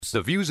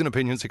The views and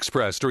opinions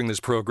expressed during this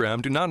program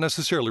do not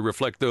necessarily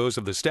reflect those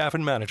of the staff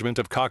and management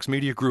of Cox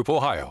Media Group,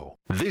 Ohio.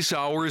 This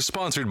hour is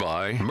sponsored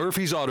by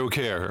Murphy's Auto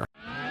Care.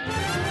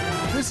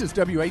 This is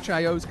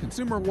WHIO's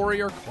consumer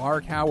warrior,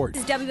 Clark Howard.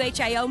 This is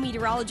WHIO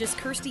meteorologist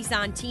Kirsty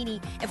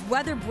Zontini. If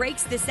weather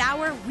breaks this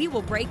hour, we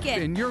will break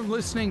it. And you're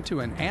listening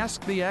to an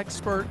Ask the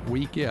Expert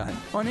weekend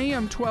on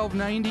AM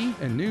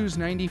 1290 and News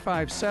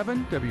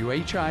 95.7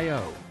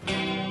 WHIO.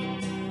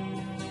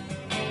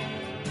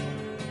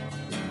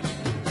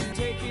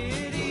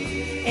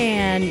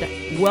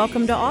 And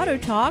welcome to Auto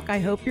Talk. I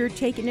hope you're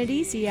taking it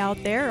easy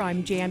out there.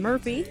 I'm Jan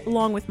Murphy,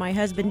 along with my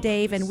husband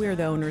Dave, and we're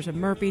the owners of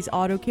Murphy's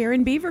Auto Care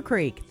in Beaver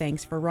Creek.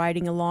 Thanks for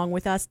riding along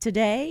with us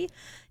today.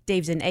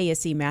 Dave's an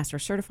ASE Master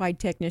Certified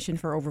Technician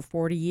for over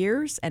 40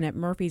 years, and at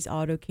Murphy's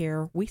Auto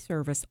Care, we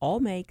service all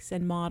makes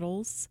and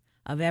models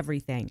of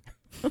everything.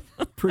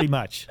 Pretty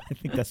much. I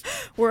think that's...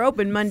 We're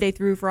open Monday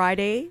through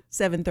Friday,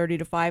 7:30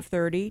 to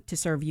 5:30, to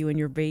serve you and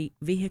your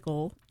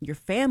vehicle, your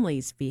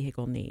family's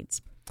vehicle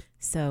needs.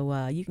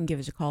 So you can give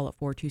us a call at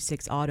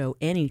 426-AUTO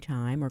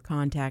anytime or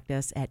contact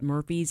us at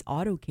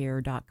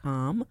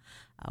murphysautocare.com.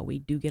 We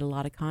do get a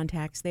lot of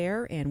contacts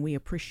there, and we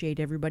appreciate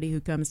everybody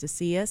who comes to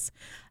see us.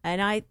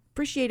 And I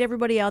appreciate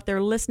everybody out there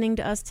listening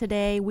to us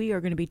today. We are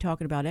going to be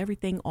talking about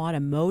everything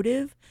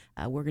automotive.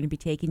 We're going to be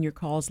taking your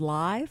calls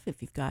live.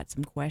 If you've got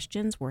some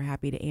questions, we're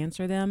happy to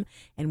answer them.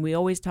 And we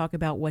always talk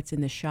about what's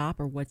in the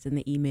shop or what's in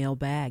the email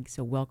bag.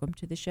 So welcome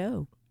to the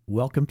show.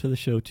 Welcome to the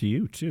show to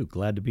you, too.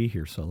 Glad to be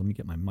here. So let me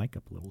get my mic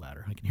up a little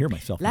louder. I can hear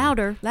myself.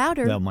 Louder.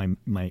 Well,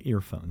 my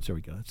earphones. There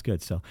we go. That's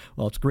good. So,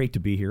 well, it's great to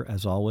be here,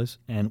 as always,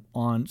 and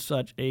on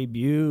such a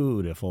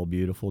beautiful,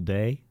 beautiful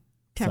day.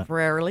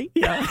 Temporarily.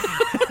 Yeah.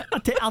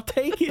 I'll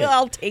take it.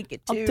 I'll take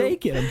it, too. I'll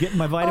take it. I'm getting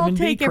my vitamin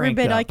D I'll take cranked every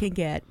bit up. I can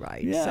get,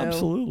 right? Yeah, so,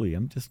 absolutely.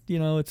 I'm just,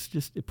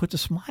 it puts a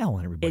smile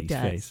on everybody's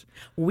face.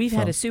 We've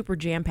had a super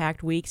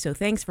jam-packed week, so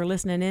thanks for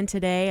listening in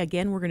today.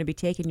 Again, we're going to be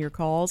taking your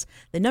calls.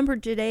 The number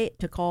today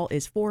to call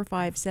is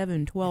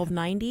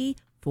 457-1290.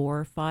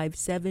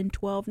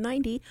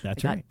 457-1290.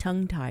 That's I right. got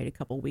tongue-tied a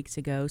couple weeks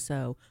ago,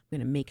 so I'm going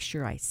to make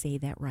sure I say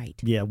that right.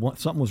 Yeah,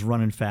 something was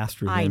running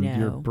faster I than know.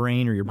 your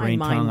brain or your My brain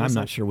mind tongue. was I'm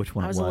not sure which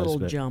one I it was was. a little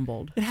but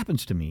jumbled. It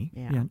happens to me.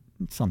 Yeah.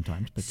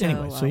 Sometimes. But So,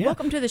 anyway, so yeah.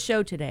 welcome to the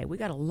show today. We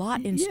got a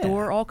lot in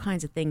store, all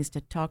kinds of things to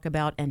talk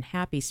about, and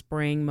happy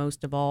spring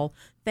most of all.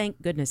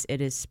 Thank goodness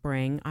it is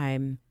spring. I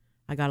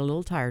got a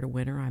little tired of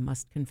winter, I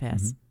must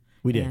confess. Mm-hmm.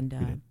 We did. And,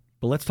 we did.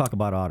 But let's talk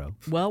about auto.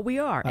 Well, we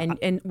are.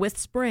 And with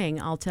spring,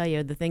 I'll tell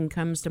you, the thing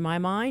comes to my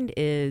mind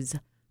is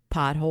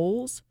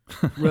potholes,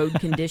 road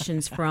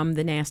conditions from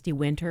the nasty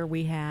winter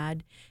we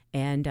had,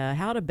 and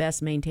how to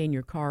best maintain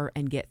your car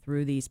and get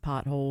through these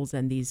potholes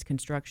and these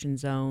construction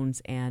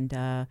zones and,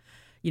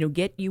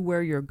 get you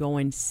where you're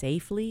going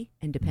safely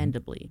and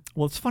dependably.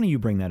 Well, it's funny you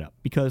bring that up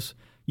because,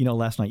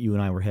 last night you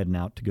and I were heading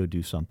out to go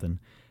do something,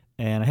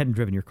 and I hadn't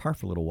driven your car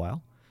for a little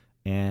while.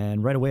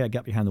 And right away, I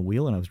got behind the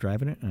wheel and I was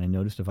driving it, and I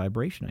noticed a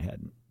vibration I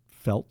hadn't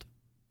felt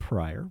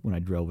prior when I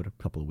drove it a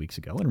couple of weeks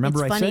ago. And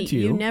remember, it's I funny, said to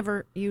you,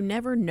 you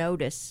never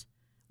notice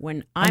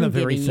when I'm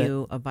giving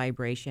you a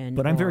vibration.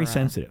 But I'm very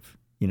sensitive.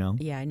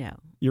 Yeah, I know.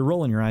 You're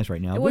rolling your eyes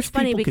right now. It was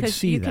funny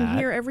because you can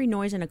hear every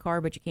noise in a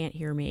car, but you can't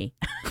hear me.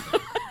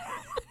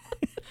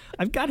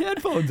 I've got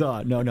headphones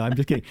on. No, I'm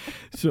just kidding.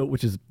 So,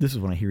 this is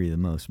when I hear you the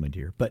most, my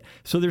dear. But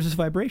so there's this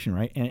vibration,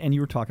 right? And you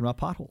were talking about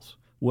potholes.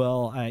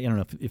 Well, I don't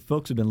know if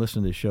folks have been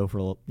listening to this show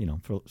for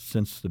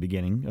since the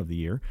beginning of the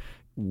year.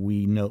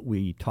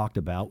 We talked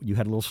about you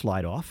had a little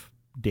slide off,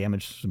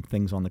 damaged some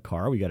things on the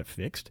car. We got it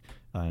fixed.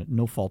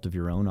 No fault of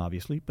your own,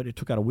 obviously, but it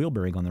took out a wheel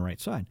bearing on the right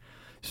side.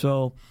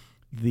 So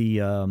this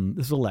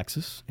is a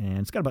Lexus, and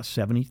it's got about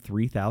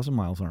 73,000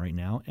 miles on it right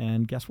now.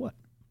 And guess what?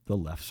 The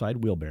left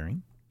side wheel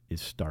bearing is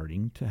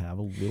starting to have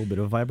a little bit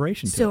of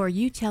vibration to it. So are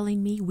you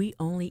telling me we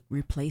only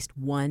replaced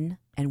one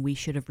and we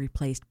should have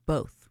replaced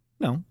both?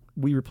 No,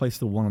 we replaced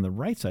the one on the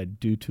right side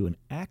due to an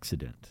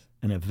accident,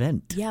 an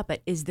event. Yeah,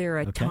 but is there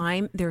a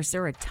time? Is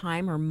there a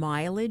time or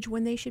mileage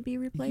when they should be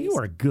replaced? You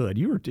are good.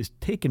 You were just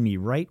taking me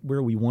right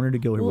where we wanted to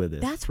go here with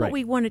this. That's what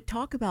we want to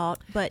talk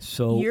about. But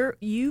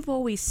you've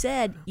always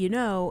said,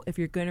 if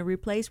you're going to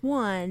replace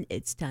one,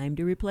 it's time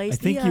to replace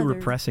the other. I think you were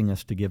pressing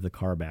us to give the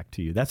car back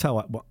to you. That's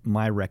how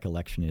my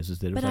recollection is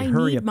that it was like,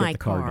 hurry up, get the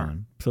car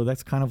done. So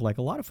that's kind of like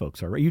a lot of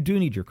folks are, right? You do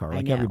need your car,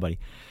 like everybody.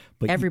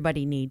 But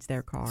everybody needs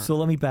their car. So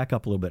let me back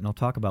up a little bit, and I'll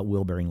talk about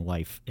wheel bearing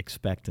life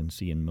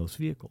expectancy in most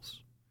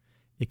vehicles.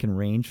 It can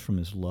range from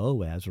as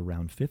low as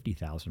around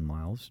 50,000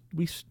 miles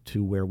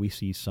to where we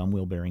see some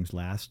wheel bearings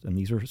last, and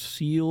these are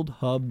sealed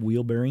hub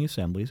wheel bearing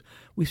assemblies.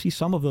 We see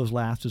some of those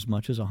last as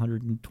much as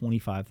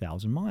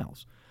 125,000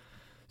 miles.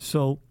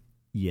 So,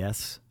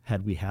 yes,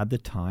 had we had the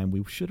time,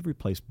 we should have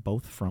replaced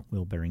both front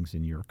wheel bearings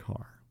in your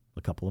car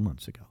a couple of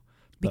months ago.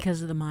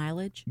 Because of the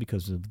mileage?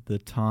 Because of the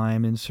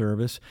time in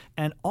service,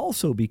 and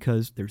also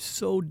because there's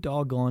so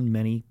doggone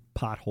many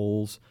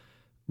potholes,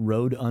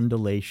 road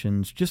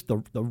undulations. Just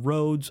the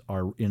roads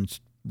are in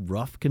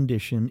rough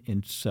condition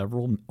in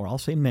several, or I'll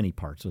say many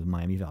parts of the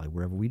Miami Valley,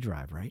 wherever we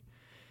drive, right?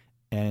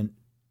 And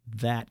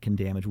that can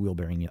damage wheel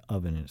bearing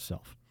of in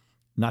itself.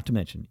 Not to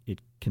mention,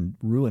 it can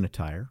ruin a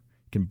tire,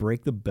 can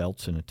break the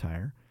belts in a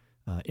tire,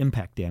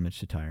 impact damage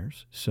to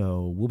tires.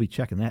 So we'll be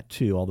checking that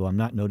too, although I'm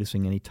not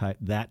noticing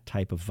that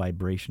type of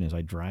vibration as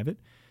I drive it.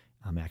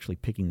 I'm actually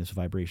picking this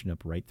vibration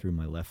up right through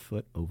my left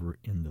foot over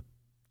in the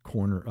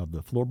corner of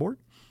the floorboard.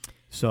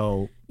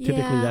 So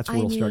typically that's where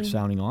it'll start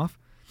sounding off.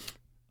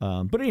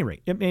 But at any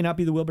rate, it may not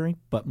be the wheel bearing,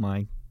 but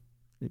my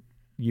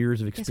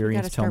years of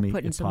experience tell me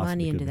putting it some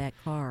money into could be. that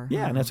car.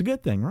 Yeah, and that's a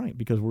good thing, right?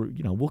 Because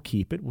we'll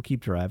keep it, we'll keep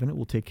driving it,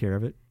 we'll take care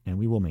of it, and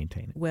we will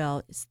maintain it.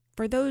 Well,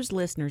 for those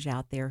listeners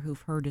out there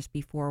who've heard us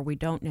before, we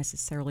don't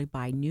necessarily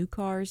buy new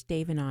cars.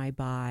 Dave and I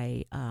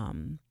buy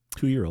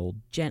 2-year-old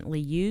gently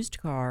used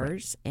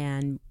cars,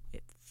 and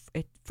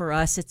for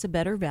us, it's a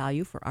better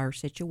value for our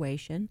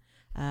situation.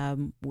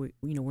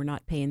 We're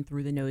not paying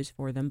through the nose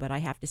for them, but I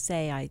have to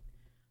say,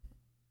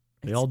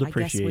 they all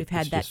depreciate. I guess we've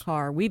had that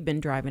car. We've been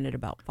driving it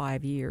about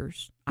 5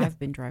 years. Yeah. I've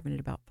been driving it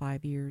about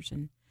 5 years,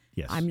 and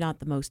yes. I'm not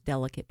the most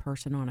delicate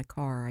person on a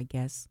car, I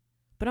guess.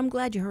 But I'm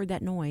glad you heard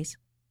that noise.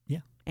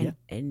 Yeah.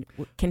 And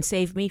can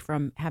save me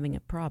from having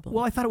a problem.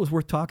 Well, I thought it was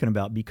worth talking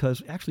about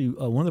because actually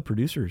one of the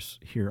producers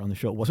here on the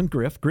show wasn't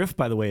Griff. Griff,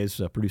 by the way, is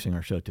producing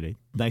our show today.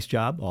 Nice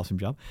job. Awesome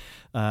job.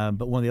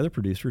 But one of the other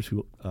producers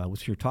who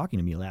was here talking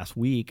to me last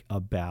week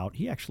about,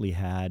 he actually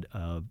had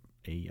a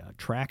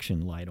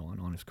traction light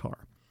on his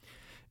car.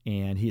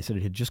 And he said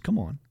it had just come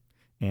on,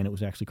 and it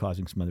was actually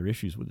causing some other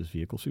issues with his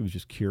vehicle. So he was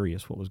just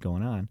curious what was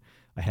going on.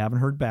 I haven't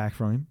heard back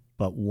from him,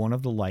 but one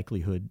of the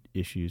likelihood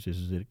issues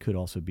is that it could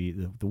also be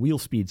the wheel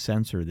speed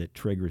sensor that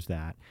triggers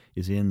that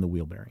is in the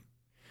wheel bearing.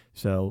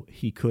 So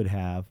he could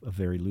have a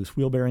very loose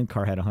wheel bearing. The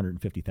car had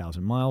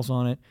 150,000 miles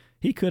on it.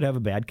 He could have a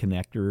bad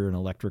connector, an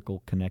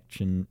electrical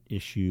connection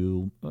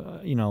issue,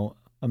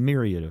 a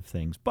myriad of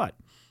things. But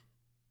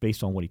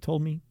based on what he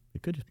told me,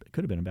 it could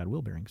have been a bad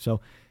wheel bearing. So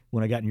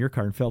when I got in your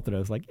car and felt it, I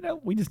was like,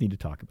 we just need to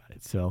talk about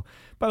it. So,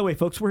 by the way,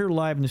 folks, we're here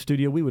live in the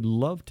studio. We would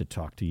love to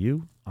talk to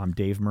you. I'm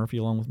Dave Murphy,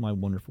 along with my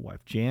wonderful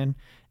wife, Jan,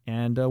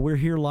 and we're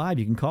here live.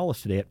 You can call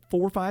us today at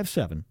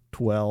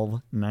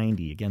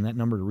 457-1290. Again, that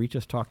number to reach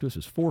us, talk to us,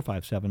 is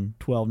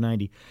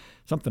 457-1290.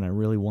 Something I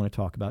really want to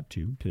talk about,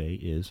 too, today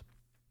is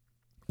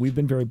we've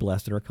been very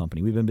blessed at our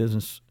company. We've been in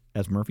business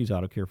as Murphy's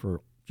Auto Care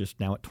for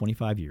just now at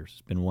 25 years.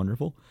 It's been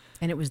wonderful.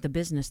 And it was the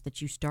business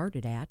that you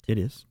started at. It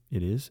is.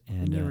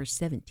 And you were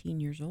 17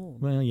 years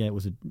old. Well, yeah, it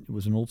was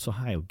an old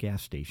Ohio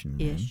gas station.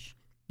 Ish.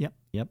 Yep.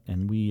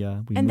 And we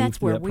and moved that's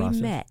through where that process.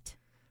 we met.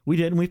 We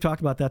did, and we've talked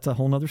about that's a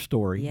whole other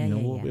story. Yeah,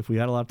 yeah. If we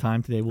had a lot of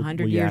time today, we'll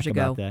 100 years yak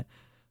ago. about that.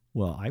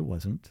 Well, I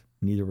wasn't.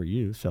 Neither were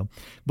you. So,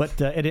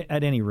 but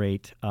at any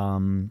rate,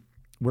 where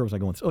was I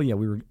going? Oh, yeah,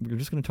 we were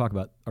just going to talk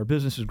about our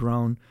business has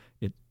grown.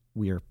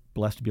 We are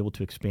blessed to be able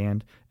to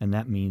expand, and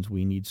that means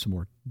we need some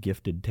more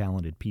gifted,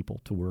 talented people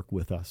to work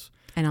with us.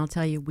 And I'll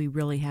tell you, we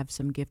really have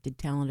some gifted,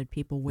 talented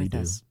people with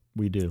us.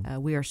 We do.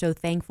 We are so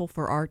thankful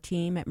for our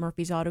team at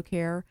Murphy's Auto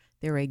Care.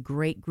 They're a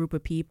great group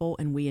of people,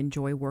 and we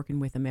enjoy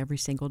working with them every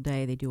single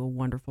day. They do a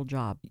wonderful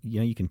job.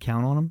 You can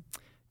count on them.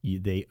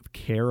 They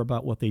care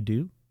about what they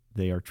do.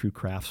 They are true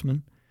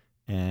craftsmen,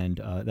 and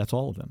that's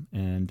all of them.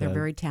 And they're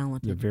very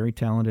talented. They're very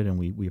talented, and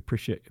we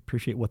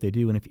appreciate what they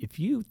do. And if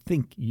you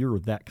think you're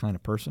that kind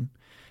of person,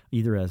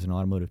 either as an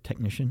automotive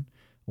technician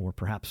or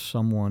perhaps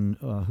someone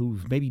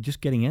who's maybe just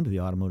getting into the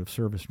automotive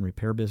service and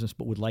repair business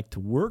but would like to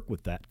work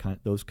with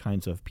those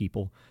kinds of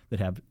people that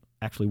have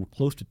actually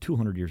close to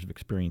 200 years of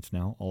experience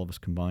now, all of us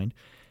combined.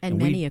 And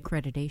many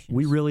accreditations.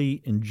 We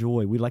really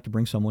we'd like to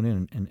bring someone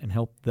in and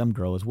help them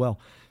grow as well.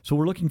 So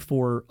we're looking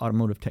for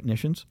automotive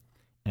technicians,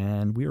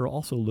 and we are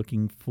also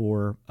looking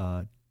for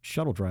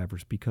shuttle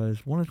drivers,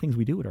 because one of the things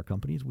we do at our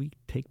company is we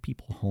take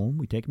people home,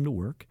 we take them to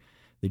work,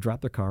 they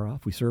drop their car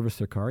off, we service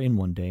their car in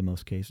one day in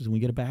most cases, and we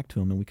get it back to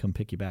them and we come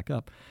pick you back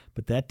up.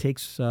 But that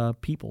takes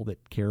people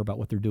that care about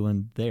what they're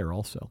doing there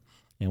also.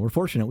 And we're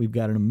fortunate we've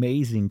got an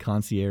amazing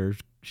concierge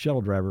shuttle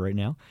driver right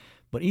now,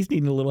 but he's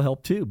needing a little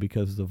help too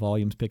because the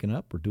volume's picking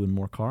up. We're doing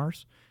more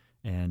cars,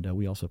 and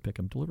we also pick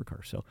up deliver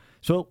cars.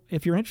 So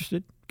if you're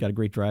interested, got a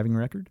great driving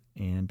record,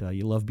 and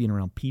you love being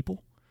around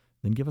people,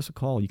 then give us a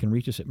call. You can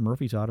reach us at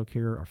Murphy's Auto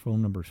Care. Our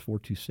phone number is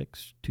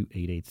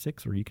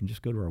 426-2886, or you can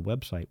just go to our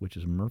website, which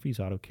is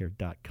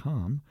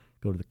murphysautocare.com.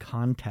 Go to the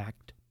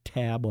Contact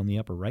tab on the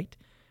upper right,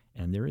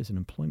 and there is an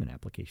employment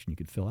application you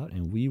can fill out,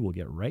 and we will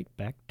get right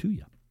back to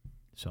you.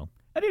 So,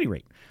 at any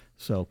rate,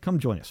 come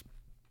join us.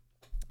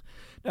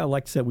 Now,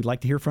 like I said, we'd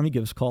like to hear from you.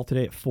 Give us a call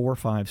today at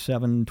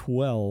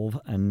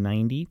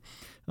 457-1290.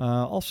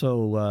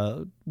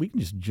 Also, we can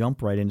just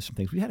jump right into some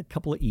things. We had a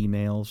couple of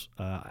emails,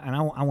 and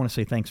I want to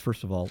say thanks,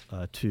 first of all,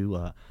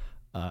 to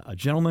a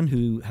gentleman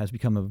who has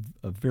become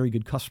a very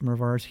good customer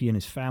of ours. He and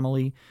his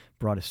family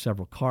brought us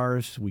several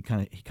cars. He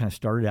kind of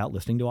started out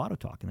listening to Auto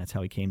Talk, and that's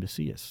how he came to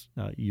see us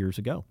years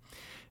ago.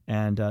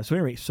 And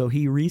so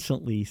he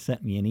recently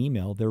sent me an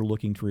email. They're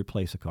looking to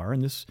replace a car,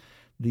 and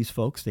these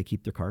folks, they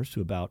keep their cars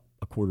to about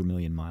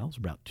 250,000 miles,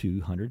 about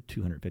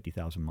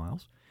 250,000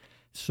 miles.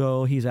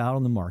 So he's out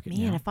on the market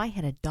now. Man, if I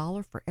had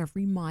 $1 for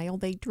every mile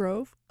they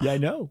drove. Yeah, I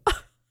know.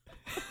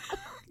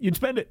 You'd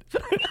spend it.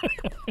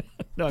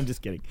 No, I'm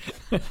just kidding.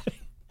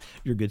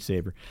 You're a good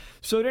saver.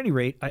 So at any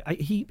rate,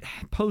 he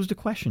posed a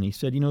question. He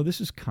said,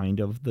 this is kind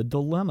of the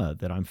dilemma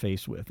that I'm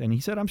faced with. And he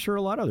said, I'm sure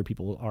a lot of other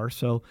people are.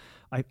 So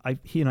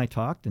he and I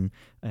talked and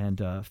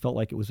felt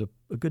like it was a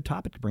good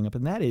topic to bring up.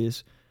 And that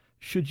is,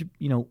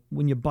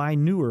 when you buy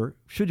newer,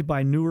 should you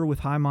buy newer with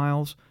high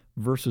miles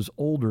versus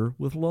older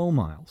with low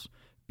miles?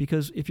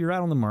 Because if you're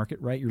out on the market,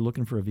 right, you're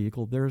looking for a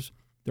vehicle, there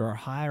are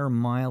higher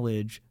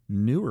mileage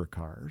newer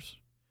cars,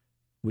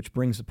 which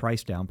brings the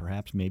price down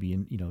perhaps maybe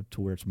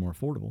to where it's more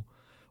affordable.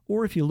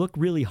 Or if you look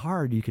really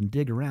hard, you can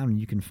dig around and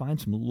you can find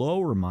some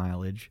lower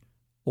mileage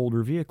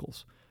older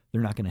vehicles.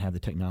 They're not going to have the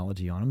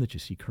technology on them that you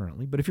see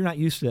currently. But if you're not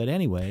used to that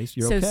anyways,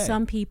 you're okay. So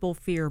some people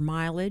fear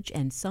mileage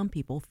and some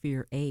people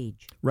fear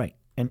age. Right.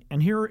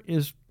 And here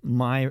is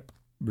my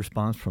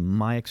response from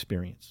my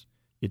experience.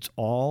 It's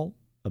all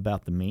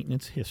about the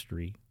maintenance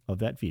history of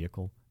that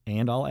vehicle,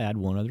 and I'll add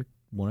one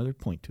other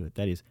point to it.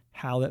 That is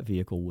how that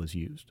vehicle was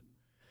used.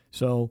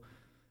 So,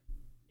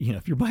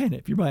 if you're buying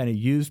a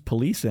used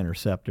police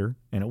interceptor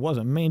and it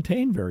wasn't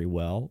maintained very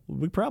well,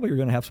 we probably are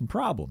going to have some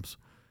problems.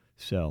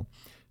 So,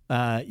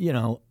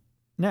 now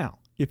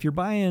if you're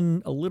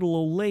buying a little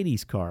old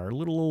lady's car, a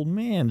little old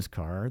man's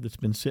car that's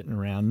been sitting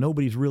around,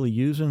 nobody's really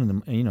using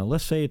them.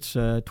 Let's say it's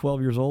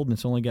 12 years old and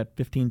it's only got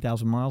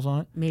 15,000 miles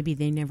on it. Maybe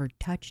they never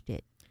touched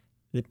it.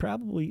 They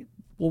probably.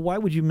 Well, why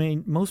would you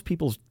most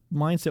people's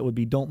mindset would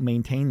be don't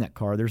maintain that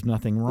car. There's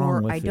nothing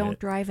wrong with it. Or I don't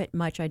drive it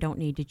much. I don't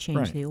need to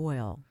change the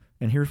oil.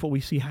 And here's what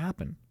we see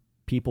happen.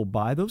 People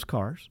buy those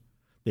cars.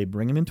 They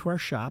bring them into our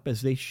shop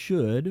as they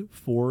should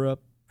for a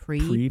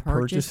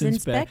pre-purchase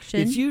inspection.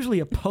 It's usually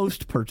a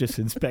post-purchase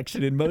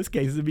inspection in most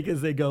cases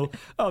because they go,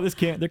 there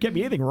can't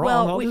be anything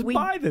wrong. I'll just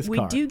buy this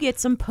car. We do get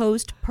some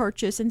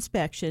post-purchase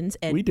inspections,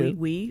 and we do.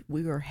 We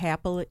are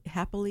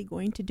happily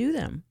going to do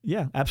them.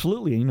 Yeah,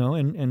 absolutely.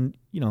 And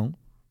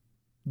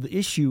the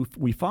issue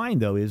we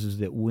find though is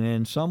that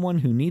when someone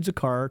who needs a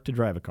car to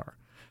drive a car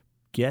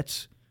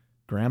gets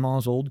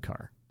grandma's old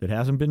car that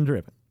hasn't been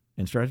driven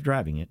and starts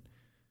driving it,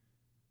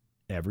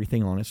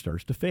 everything on it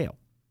starts to fail.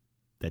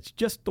 That's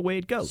just the way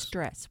it goes.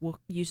 Stress. We'll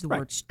use the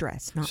word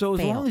stress, not so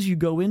fail. As long as you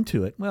go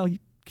into it,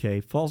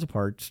 falls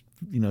apart,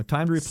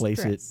 time to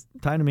replace it,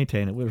 time to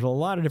maintain it. There's a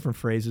lot of different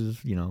phrases,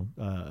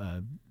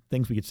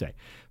 things we could say.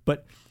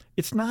 But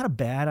it's not a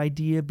bad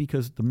idea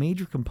because the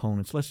major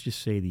components, let's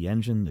just say the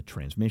engine, the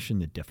transmission,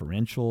 the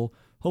differential,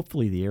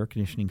 hopefully the air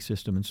conditioning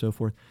system and so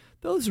forth,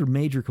 those are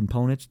major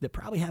components that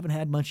probably haven't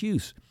had much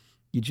use.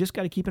 You just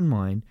got to keep in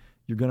mind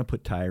you're going to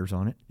put tires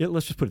on it.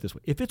 Let's just put it this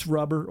way. If it's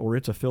rubber or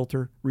it's a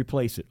filter,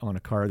 replace it on a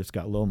car that's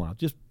got low miles.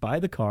 Just buy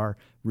the car,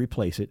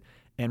 replace it,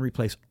 and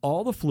replace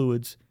all the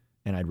fluids,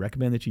 and I'd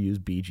recommend that you use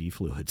BG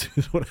fluids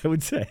is what I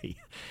would say.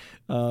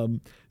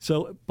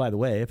 So, by the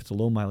way, if it's a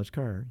low-mileage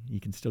car,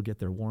 you can still get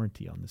their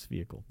warranty on this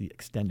vehicle, the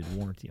extended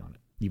warranty on it,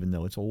 even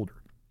though it's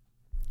older.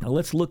 Now,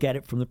 let's look at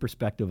it from the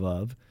perspective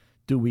of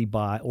do we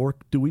buy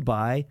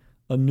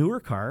a newer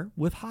car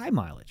with high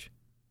mileage?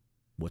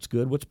 What's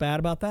good, what's bad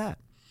about that?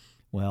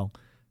 Well,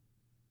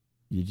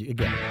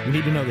 again, we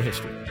need to know the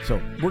history. So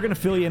we're going to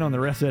fill you in on the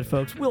rest of that,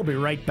 folks. We'll be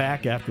right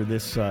back after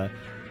this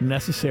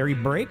necessary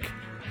break.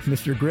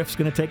 Mr. Griff's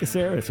going to take us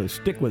there, so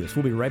stick with us.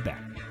 We'll be right back.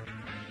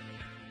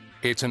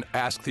 It's an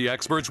Ask the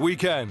Experts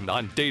weekend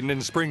on Dayton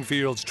and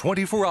Springfield's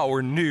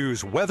 24-hour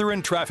news, weather,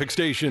 and traffic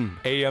station,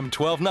 AM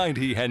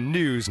 1290 and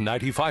News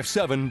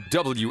 95.7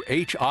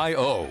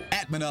 WHIO.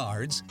 At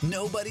Menards,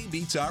 nobody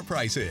beats our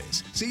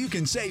prices, so you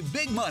can save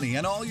big money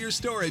on all your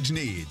storage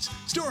needs.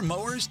 Store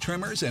mowers,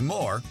 trimmers, and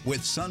more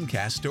with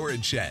Suncast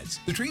storage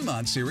sheds. The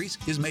Tremont series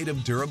is made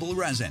of durable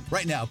resin.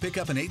 Right now, pick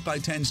up an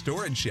 8x10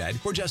 storage shed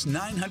for just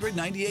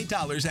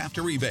 $998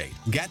 after rebate.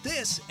 Get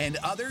this and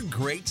other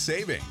great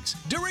savings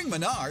during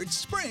Menards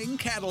Spring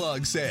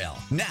Catalog Sale,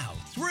 now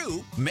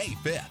through May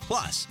 5th.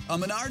 Plus, a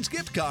Menards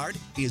gift card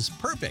is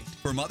perfect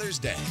for Mother's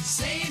Day.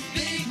 Save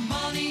big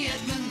money at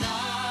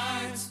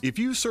Menards. If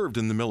you served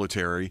in the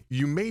military,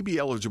 you may be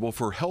eligible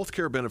for health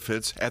care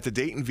benefits at the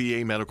Dayton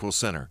VA Medical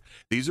Center.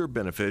 These are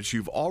benefits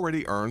you've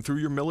already earned through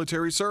your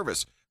military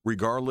service,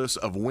 regardless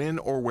of when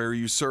or where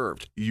you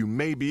served. You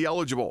may be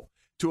eligible.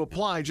 To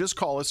apply, just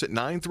call us at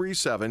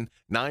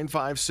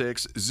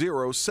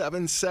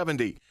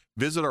 937-956-0770.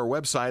 Visit our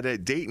website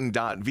at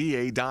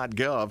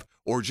dayton.va.gov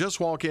or just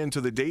walk into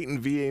the Dayton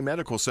VA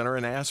Medical Center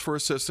and ask for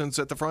assistance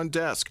at the front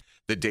desk.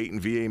 The Dayton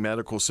VA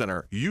Medical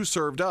Center. You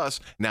served us,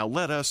 now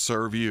let us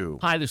serve you.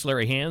 Hi, this is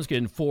Larry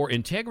Hanskin for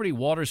Integrity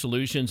Water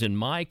Solutions in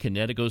My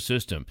Kinetico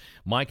system.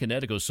 My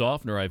Kinetico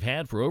softener I've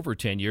had for over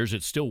 10 years.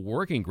 It's still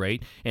working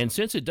great, and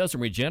since it doesn't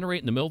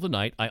regenerate in the middle of the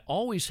night, I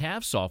always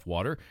have soft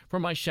water for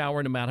my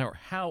shower no matter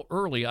how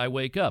early I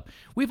wake up.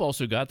 We've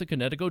also got the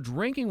Kinetico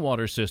drinking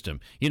water system.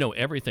 You know,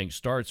 everything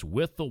starts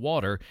with the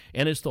water,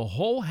 and it's the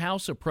whole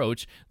house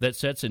approach that that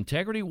sets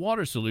Integrity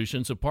Water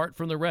Solutions apart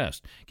from the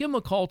rest. Give them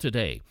a call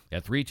today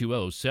at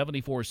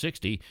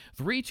 320-7460,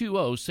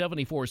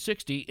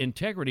 320-7460,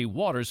 Integrity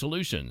Water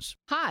Solutions.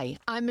 Hi,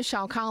 I'm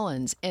Michelle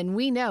Collins, and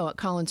we know at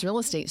Collins Real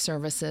Estate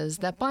Services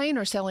that buying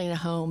or selling a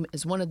home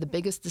is one of the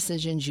biggest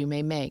decisions you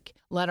may make.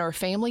 Let our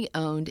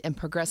family-owned and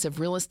progressive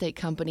real estate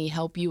company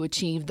help you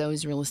achieve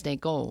those real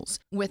estate goals.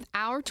 With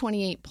our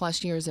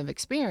 28-plus years of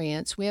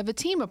experience, we have a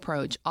team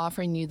approach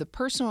offering you the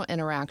personal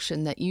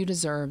interaction that you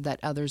deserve that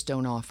others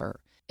don't offer.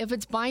 If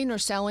it's buying or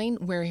selling,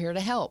 we're here to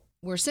help.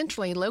 We're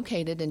centrally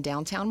located in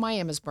downtown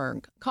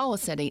Miamisburg. Call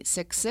us at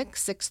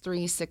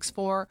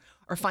 866-6364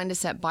 or find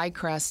us at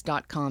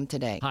buycrest.com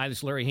today. Hi, this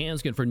is Larry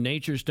Hanskin for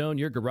Nature Stone.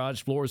 Your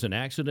garage floor is an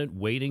accident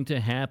waiting to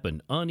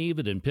happen.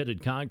 Uneven and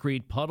pitted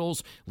concrete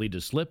puddles lead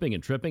to slipping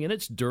and tripping, and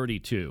it's dirty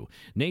too.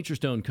 Nature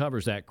Stone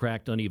covers that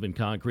cracked, uneven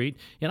concrete,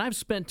 and I've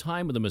spent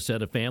time with the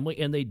Macetta family,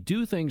 and they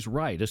do things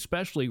right,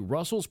 especially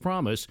Russell's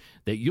promise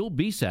that you'll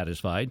be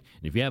satisfied.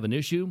 And if you have an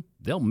issue,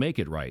 they'll make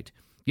it right.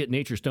 Get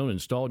Nature Stone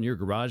installed in your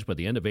garage by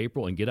the end of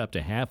April and get up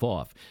to half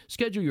off.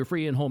 Schedule your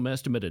free in-home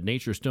estimate at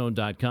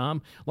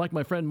naturestone.com. Like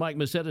my friend Mike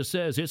Macetta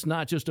says, it's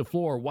not just a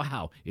floor.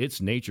 Wow, it's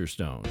Nature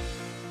Stone.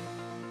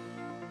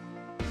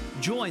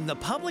 Join the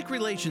Public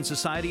Relations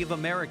Society of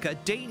America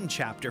Dayton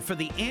chapter for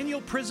the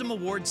annual Prism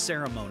Awards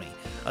ceremony,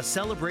 a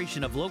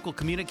celebration of local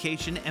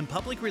communication and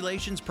public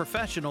relations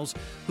professionals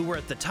who were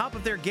at the top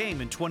of their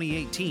game in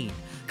 2018.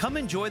 Come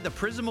enjoy the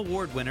Prism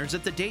Award winners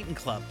at the Dayton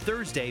Club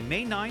Thursday,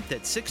 May 9th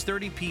at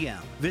 6:30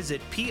 p.m.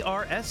 Visit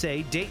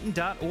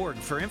prsadayton.org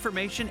for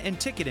information and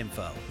ticket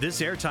info.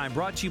 This airtime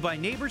brought to you by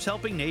Neighbors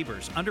Helping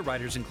Neighbors.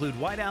 Underwriters include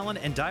White Allen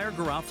and Dyer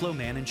Garofalo,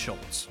 Mann and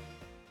Schultz.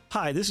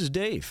 Hi, this is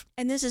Dave.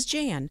 And this is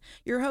Jan,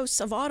 your hosts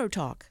of Auto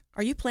Talk.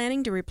 Are you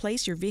planning to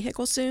replace your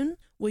vehicle soon?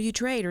 Will you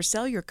trade or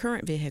sell your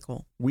current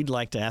vehicle? We'd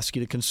like to ask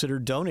you to consider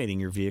donating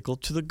your vehicle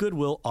to the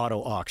Goodwill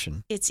Auto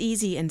Auction. It's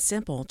easy and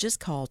simple. Just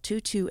call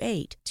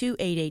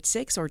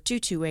 228-2886 or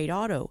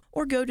 228-AUTO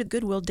or go to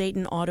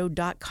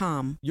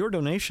GoodwillDaytonAuto.com. Your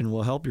donation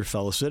will help your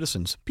fellow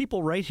citizens,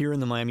 people right here in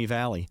the Miami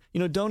Valley. You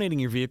know, donating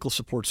your vehicle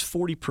supports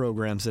 40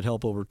 programs that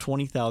help over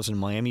 20,000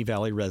 Miami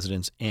Valley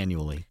residents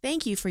annually.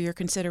 Thank you for your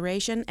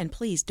consideration, and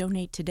please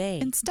donate today.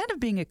 Instead of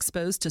being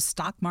exposed to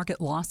stock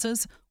market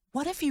losses,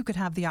 what if you could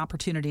have the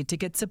opportunity to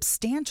get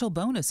substantial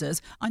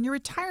bonuses on your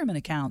retirement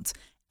accounts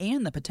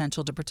and the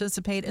potential to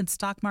participate in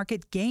stock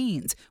market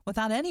gains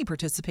without any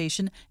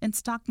participation in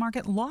stock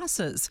market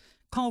losses?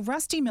 Call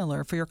Rusty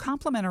Miller for your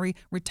complimentary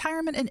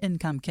retirement and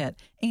income kit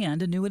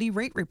and annuity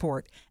rate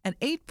report at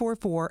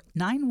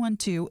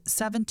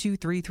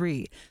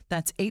 844-912-7233.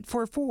 That's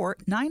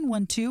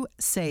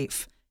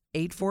 844-912-SAFE.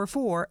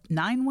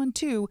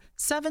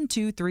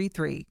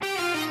 844-912-7233.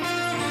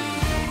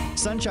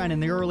 Sunshine in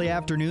the early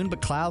afternoon,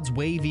 but clouds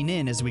waving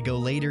in as we go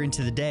later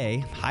into the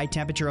day. High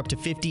temperature up to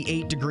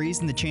 58 degrees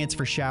and the chance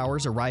for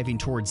showers arriving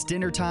towards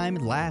dinner time,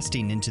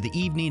 lasting into the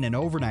evening and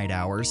overnight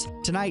hours.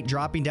 Tonight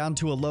dropping down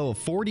to a low of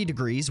 40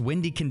 degrees,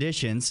 windy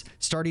conditions.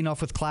 Starting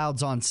off with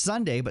clouds on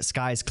Sunday, but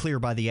skies clear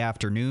by the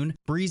afternoon.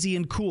 Breezy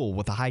and cool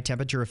with a high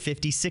temperature of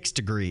 56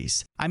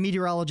 degrees. I'm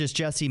meteorologist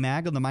Jesse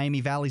Mag on the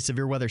Miami Valley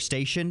Severe Weather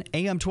Station,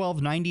 AM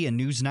 1290 and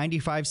News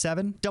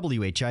 95.7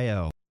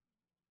 WHIO.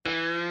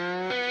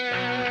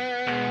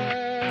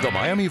 The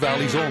Miami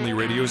Valley's only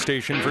radio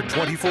station for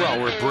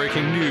 24-hour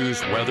breaking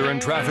news, weather, and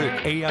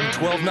traffic. AM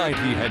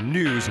 1290 and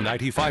News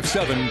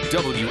 95.7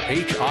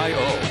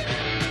 WHIO.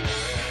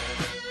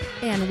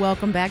 And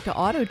welcome back to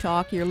Auto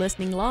Talk. You're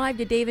listening live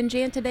to Dave and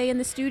Jan today in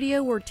the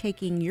studio. We're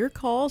taking your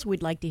calls.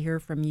 We'd like to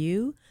hear from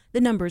you. The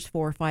number's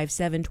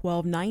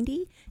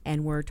 457-1290,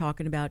 and we're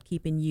talking about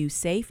keeping you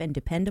safe and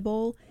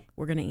dependable.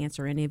 We're going to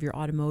answer any of your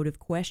automotive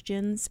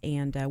questions,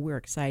 and we're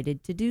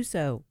excited to do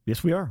so.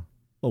 Yes, we are.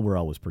 Well, we're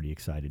always pretty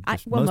excited.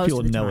 Most people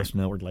of the know time. us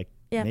know we're like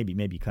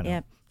maybe kind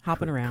of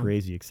hopping around,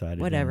 crazy excited.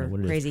 Whatever,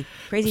 what crazy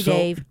so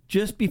Dave.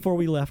 Just before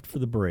we left for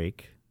the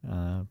break,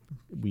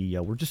 we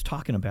were just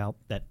talking about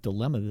that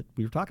dilemma that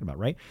we were talking about,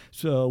 right?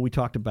 So we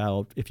talked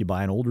about if you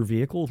buy an older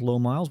vehicle with low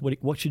miles,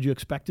 what should you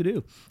expect to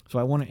do? So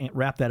I want to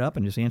wrap that up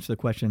and just answer the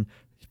question: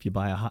 if you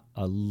buy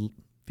a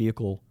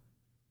vehicle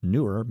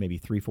newer, maybe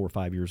 3, 4,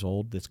 5 years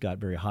old, that's got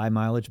very high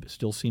mileage but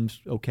still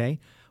seems okay,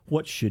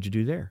 what should you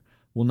do there?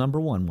 Well, number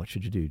one, what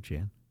should you do,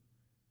 Jan?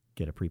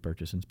 Get a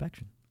pre-purchase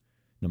inspection.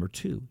 Number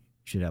two, you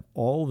should have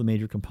all the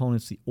major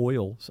components, the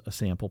oil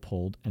sample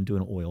pulled, and do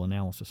an oil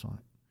analysis on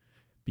it.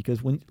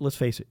 Because let's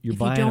face it, if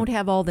you don't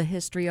have all the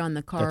history on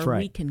the car,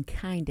 right. We can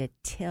kind of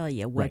tell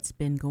you what's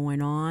been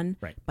going on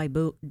by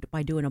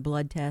doing a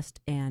blood test.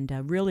 And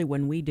really,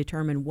 when we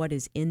determine what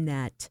is in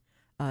that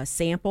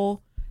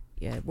sample,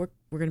 we're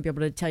going to be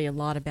able to tell you a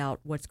lot about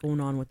what's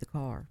going on with the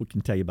car. We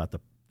can tell you about the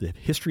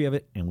history of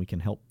it, and we can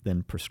help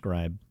then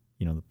prescribe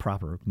the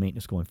proper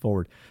maintenance going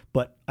forward.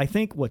 But I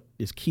think what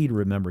is key to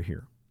remember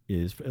here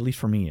is, at least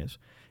for me, is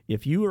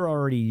if you are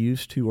already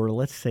used to, or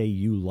let's say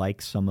you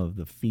like some of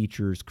the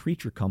features,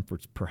 creature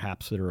comforts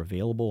perhaps that are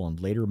available on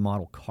later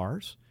model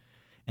cars,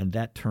 and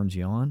that turns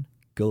you on,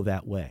 go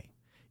that way.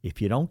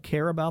 If you don't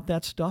care about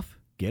that stuff,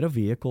 get a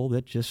vehicle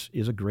that just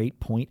is a great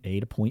point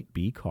A to point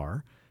B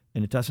car,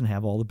 and it doesn't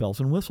have all the bells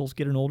and whistles.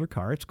 Get an older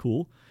car. It's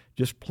cool.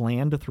 Just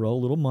plan to throw a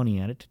little money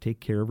at it to take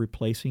care of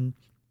replacing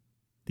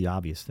the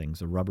obvious things,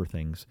 the rubber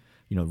things,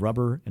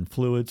 rubber and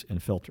fluids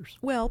and filters.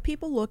 Well,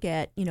 people look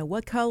at,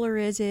 what color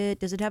is it?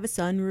 Does it have a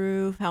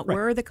sunroof?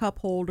 Where are the cup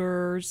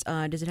holders?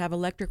 Does it have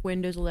electric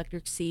windows,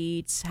 electric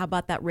seats? How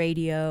about that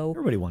radio?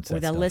 Everybody wants that or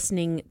that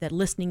stuff.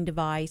 listening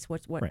device.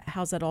 Right.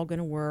 How's that all going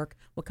to work?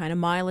 What kind of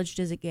mileage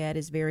does it get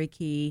is very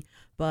key.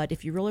 But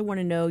if you really want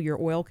to know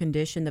your oil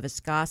condition, the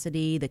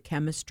viscosity, the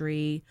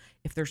chemistry,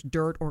 if there's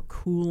dirt or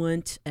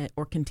coolant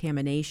or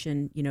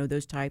contamination,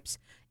 those types.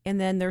 And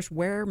then there's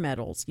wear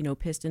metals,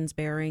 pistons,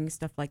 bearings,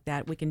 stuff like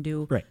that. We can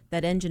do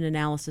that. Engine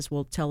analysis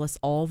will tell us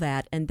all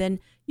that, and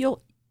then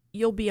you'll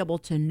be able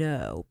to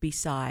know,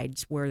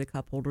 besides where the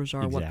cup holders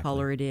are, what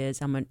color it is,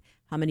 how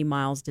many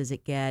miles does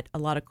it get. A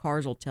lot of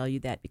cars will tell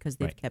you that because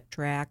they've kept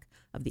track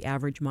of the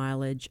average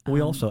mileage. We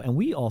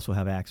also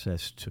have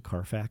access to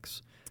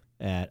Carfax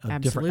at a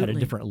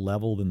different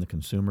level than the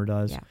consumer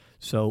does. Yeah.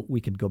 So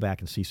we can go back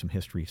and see some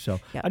history. So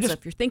so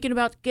if you're thinking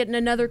about getting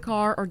another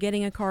car or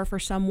getting a car for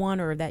someone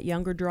or that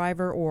younger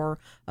driver or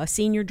a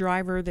senior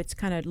driver that's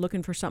kind of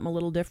looking for something a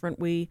little different,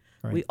 we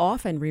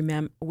often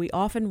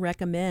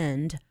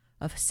recommend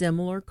a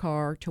similar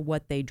car to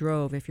what they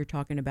drove. If you're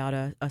talking about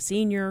a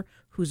senior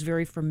who's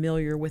very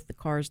familiar with the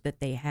cars that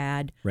they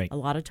had, a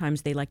lot of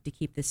times they like to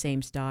keep the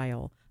same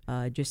style.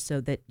 Just so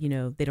that,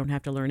 they don't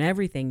have to learn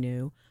everything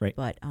new. Right.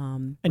 But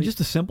just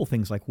the simple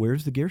things like,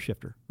 where's the gear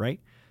shifter, right?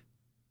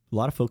 A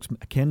lot of folks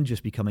can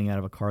just be coming out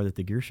of a car that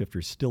the gear shifter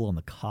is still on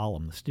the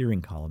column, the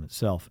steering column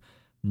itself.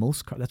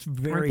 Most cars, that's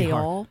very Aren't they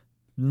hard. all?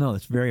 No,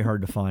 it's very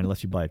hard to find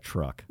unless you buy a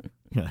truck.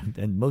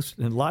 And a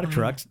lot of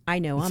trucks. I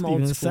know, I'm even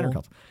old in the school. center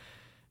console.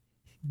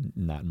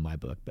 Not in my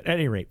book. But at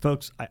any rate,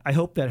 folks, I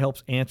hope that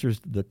answers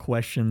the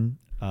question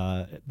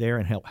there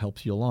and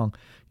helps you along.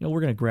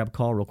 We're going to grab a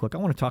call real quick. I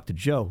want to talk to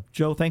Joe.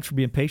 Joe, thanks for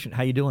being patient.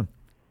 How you doing?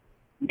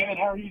 Good.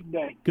 How are you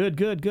today?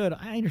 Good.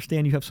 I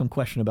understand you have some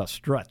question about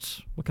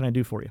struts. What can I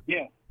do for you?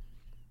 Yeah.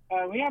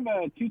 We have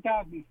a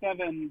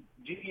 2007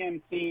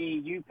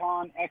 GMC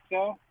Yukon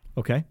XO.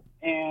 Okay.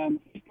 And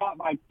he's got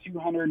like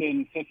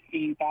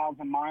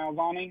 215,000 miles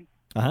on him.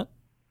 Uh-huh.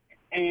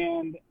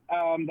 And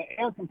the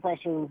air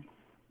compressor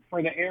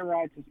for the air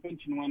ride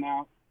suspension went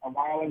out a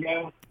while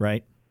ago.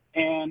 Right.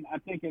 And I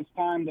think it's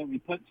time that we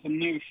put some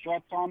new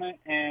struts on it.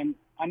 And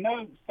I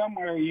know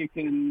somewhere you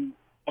can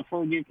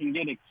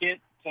get a kit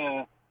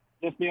to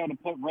just be able to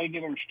put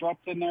regular struts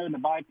in there to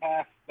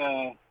bypass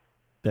the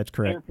That's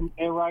correct.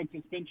 air ride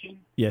suspension.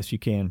 Yes, you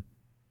can.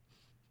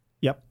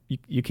 Yep,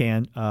 you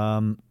can.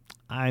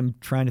 I'm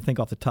trying to think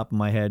off the top of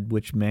my head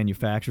which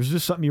manufacturers. Is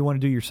this something you want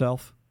to do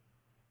yourself?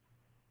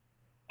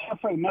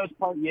 For the most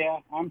part, yeah.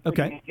 I'm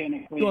pretty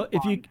mechanically Well,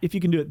 if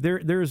you can do it,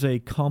 there is a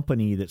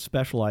company that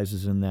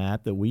specializes in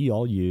that we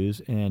all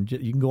use, and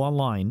you can go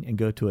online and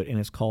go to it, and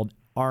it's called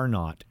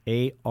Arnott,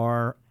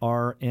 ARRNOTT,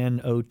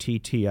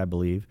 I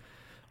believe,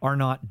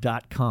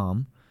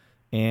 arnott.com,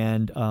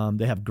 and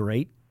they have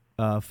great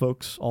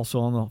folks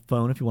also on the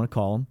phone if you want to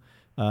call them,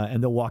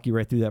 and they'll walk you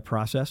right through that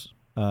process.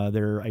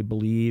 They're, I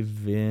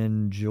believe,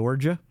 in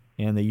Georgia,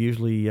 and they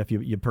usually, if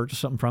you purchase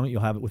something from it,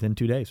 you'll have it within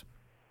 2 days.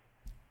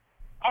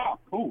 Oh,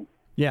 cool.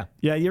 Yeah.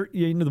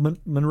 The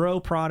Monroe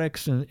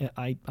products, and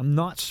I'm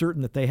not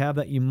certain that they have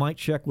that. You might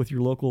check with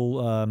your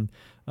local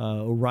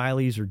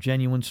O'Reilly's or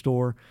Genuine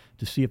store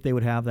to see if they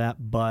would have that,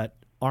 but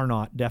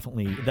Arnott,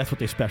 definitely, that's what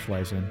they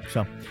specialize in.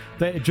 So,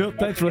 Joe,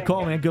 thanks for the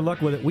call, man. Good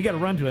luck with it. We got to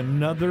run to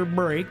another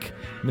break.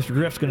 Mr.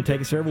 Griff's going to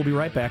take us there. We'll be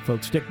right back,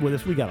 folks. Stick with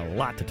us. We got a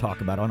lot to talk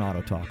about on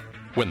Auto Talk.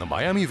 When the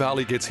Miami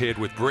Valley gets hit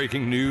with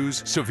breaking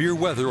news, severe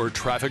weather, or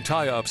traffic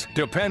tie-ups,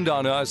 depend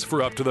on us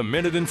for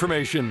up-to-the-minute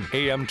information.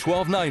 AM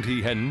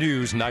 1290 and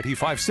News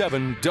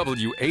 95.7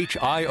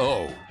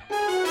 WHIO.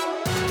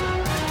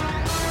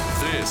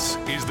 This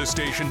is the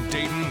station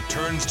Dayton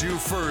turns to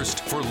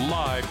first for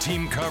live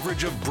team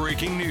coverage of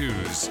breaking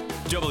news.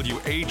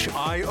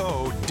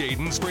 WHIO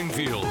Dayton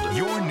Springfield.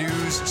 Your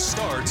news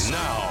starts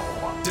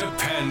now.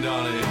 Depend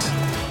on it.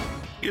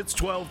 It's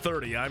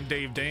 12:30. I'm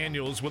Dave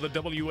Daniels with a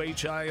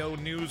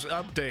WHIO News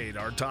update.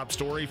 Our top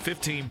story,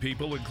 15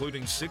 people,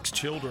 including 6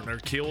 children, are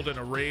killed in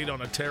a raid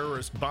on a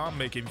terrorist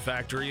bomb-making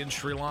factory in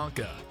Sri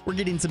Lanka. We're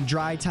getting some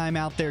dry time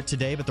out there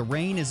today, but the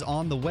rain is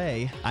on the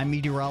way. I'm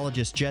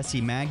meteorologist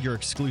Jesse Mag. Your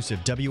exclusive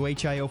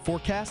WHIO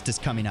forecast is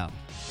coming up.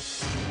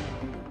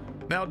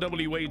 Now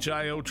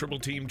WHIO Triple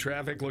Team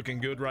traffic looking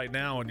good right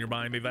now on your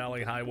Miami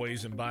Valley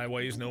highways and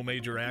byways. No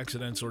major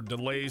accidents or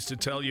delays to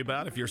tell you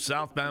about. If you're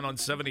southbound on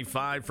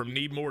 75 from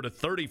Needmore to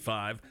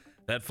 35,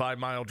 that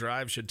 5-mile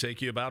drive should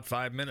take you about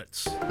 5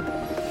 minutes.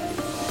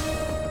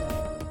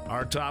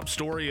 Our top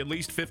story, at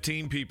least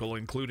 15 people,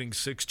 including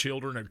 6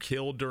 children, are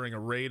killed during a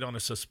raid on a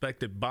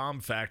suspected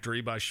bomb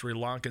factory by Sri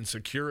Lankan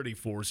security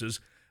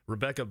forces.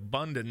 Rebecca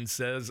Bunden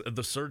says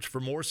the search for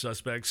more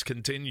suspects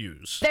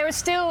continues. There are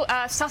still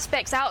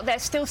suspects out there,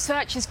 still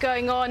searches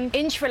going on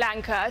in Sri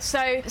Lanka,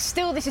 so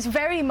still this is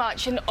very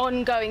much an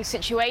ongoing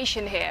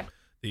situation here.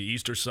 The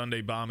Easter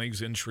Sunday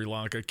bombings in Sri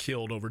Lanka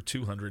killed over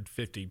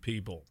 250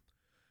 people.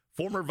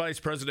 Former Vice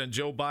President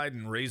Joe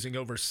Biden raising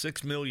over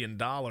 $6 million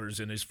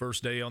in his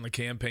first day on the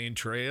campaign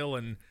trail,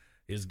 and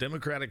his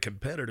Democratic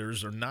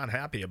competitors are not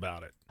happy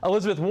about it.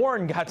 Elizabeth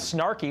Warren got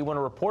snarky when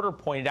a reporter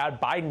pointed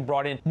out Biden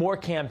brought in more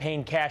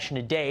campaign cash in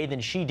a day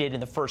than she did in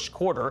the first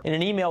quarter. In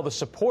an email to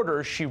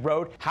supporters, she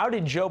wrote, "How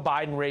did Joe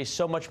Biden raise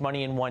so much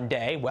money in one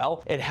day?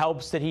 Well, it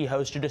helps that he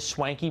hosted a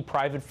swanky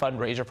private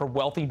fundraiser for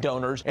wealthy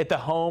donors at the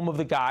home of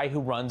the guy who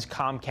runs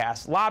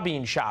Comcast's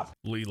lobbying shop."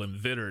 Leland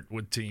Vittert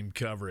with team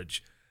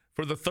coverage.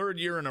 For the third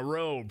year in a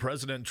row,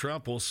 President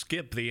Trump will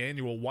skip the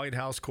annual White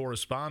House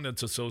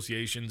Correspondents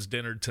Association's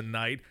dinner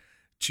tonight,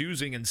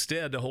 choosing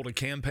instead to hold a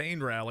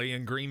campaign rally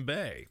in Green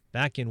Bay.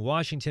 Back in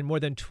Washington,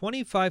 more than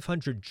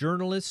 2,500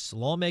 journalists,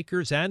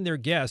 lawmakers, and their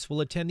guests will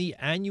attend the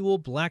annual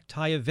black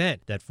tie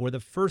event that for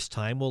the first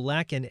time will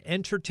lack an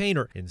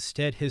entertainer.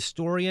 Instead,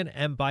 historian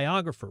and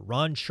biographer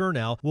Ron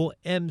Chernow will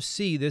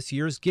MC this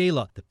year's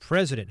gala. The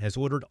president has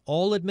ordered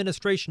all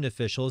administration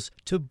officials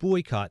to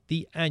boycott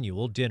the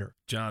annual dinner.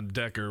 John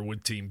Decker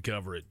with team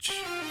coverage.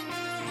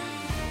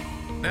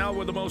 Now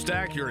with the most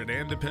accurate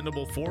and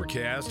dependable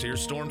forecast,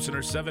 here's Storm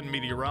Center 7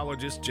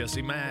 meteorologist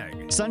Jesse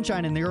Mag.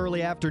 Sunshine in the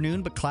early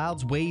afternoon, but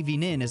clouds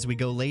waving in as we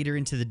go later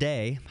into the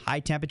day.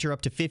 High temperature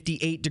up to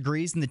 58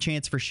 degrees and the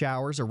chance for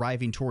showers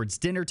arriving towards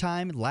dinner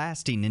time,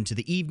 lasting into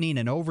the evening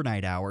and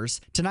overnight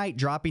hours. Tonight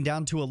dropping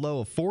down to a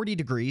low of 40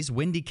 degrees,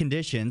 windy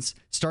conditions.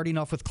 Starting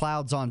off with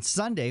clouds on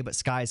Sunday, but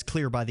skies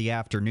clear by the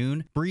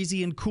afternoon.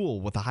 Breezy and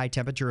cool with a high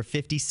temperature of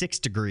 56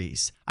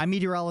 degrees. I'm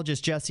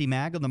meteorologist Jesse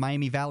Mag on the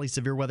Miami Valley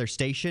Severe Weather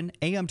Station,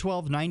 AM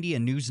 1290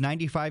 and News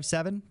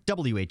 95.7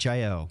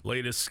 WHIO.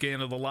 Latest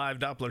scan of the live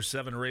Doppler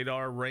 7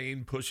 radar.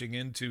 Rain pushing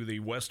into the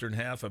western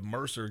half of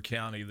Mercer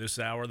County this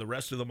hour. The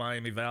rest of the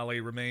Miami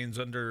Valley remains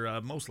under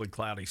mostly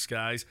cloudy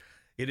skies.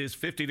 It is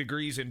 50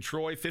 degrees in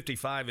Troy,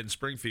 55 in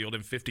Springfield,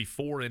 and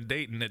 54 in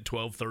Dayton at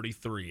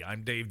 12:33.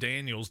 I'm Dave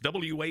Daniels,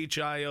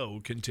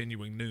 WHIO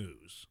Continuing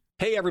News.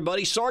 Hey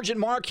everybody, Sergeant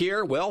Mark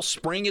here. Well,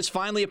 spring is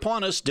finally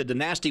upon us. Did the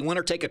nasty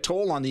winter take a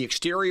toll on the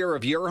exterior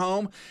of your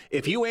home?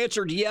 If you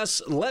answered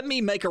yes, let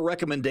me make a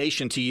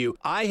recommendation to you.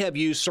 I have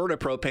used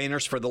CertaPro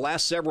painters for the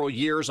last several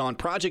years on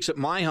projects at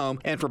my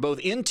home, and for both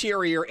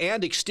interior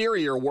and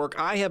exterior work,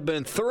 I have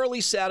been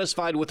thoroughly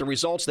satisfied with the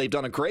results. They've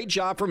done a great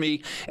job for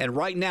me, and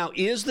right now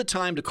is the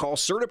time to call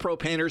CertaPro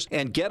painters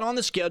and get on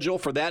the schedule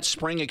for that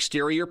spring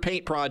exterior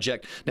paint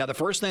project. Now, the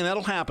first thing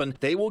that'll happen,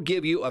 they will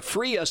give you a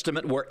free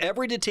estimate where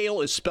every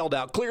detail is spelled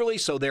out clearly,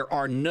 so there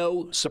are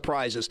no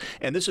surprises.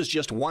 And this is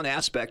just one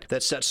aspect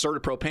that sets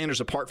CertaPro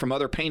painters apart from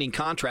other painting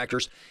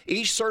contractors.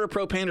 Each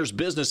CertaPro painter's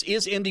business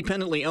is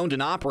independently owned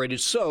and operated,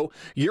 so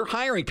you're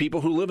hiring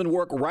people who live and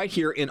work right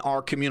here in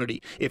our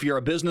community. If you're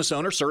a business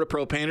owner,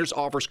 CertaPro painters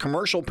offers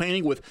commercial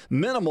painting with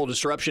minimal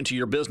disruption to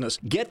your business.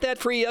 Get that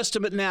free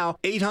estimate now.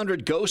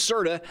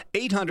 800-GO-CERTA,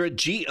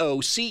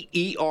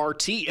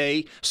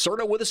 800-GOCERTA,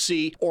 CERTA with a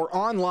C, or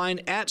online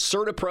at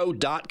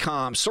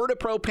CertaPro.com.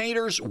 CertaPro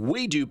painters,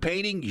 we do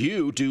painting,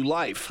 you do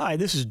life. Hi,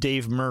 this is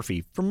Dave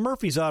Murphy from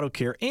Murphy's Auto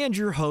Care and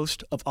your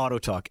host of Auto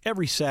Talk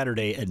every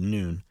Saturday at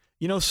noon.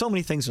 You know, so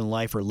many things in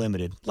life are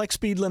limited, like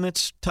speed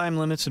limits, time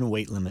limits, and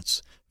weight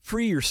limits.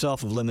 Free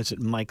yourself of limits at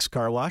Mike's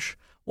Car Wash.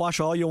 Wash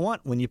all you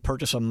want when you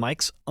purchase a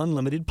Mike's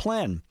Unlimited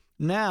plan.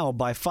 Now,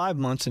 buy 5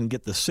 months and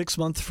get the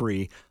 6-month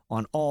free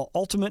on all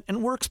Ultimate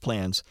and Works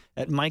plans.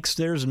 At Mike's,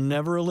 there's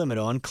never a limit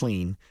on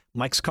clean.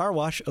 Mike's Car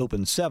Wash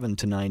opens 7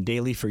 to 9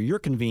 daily for your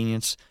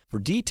convenience. For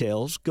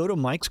details, go to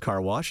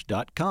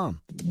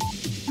mikescarwash.com.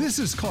 This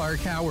is Clark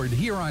Howard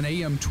here on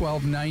AM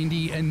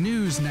 1290 and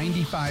News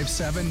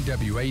 95.7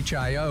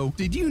 WHIO.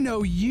 Did you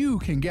know you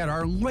can get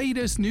our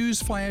latest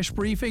news flash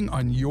briefing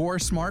on your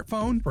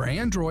smartphone? For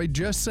Android,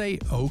 just say,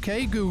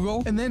 OK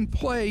Google, and then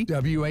play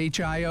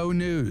WHIO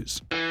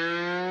News.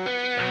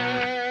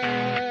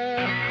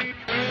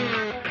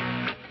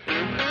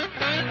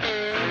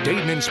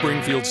 Dayton and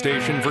Springfield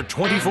station for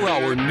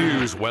 24-hour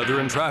news, weather,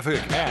 and traffic,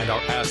 and our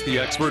Ask the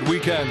Expert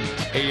weekend.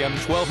 AM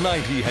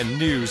 1290 and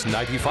News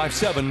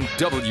 95.7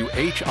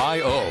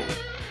 WHIO.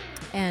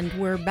 And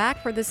we're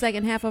back for the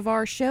second half of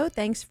our show.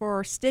 Thanks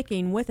for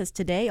sticking with us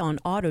today on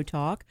Auto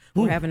Talk.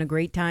 We're having a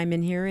great time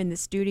in here in the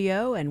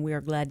studio, and we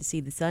are glad to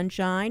see the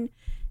sunshine.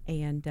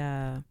 And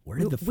where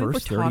did the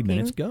first 30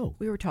 minutes go?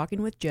 We were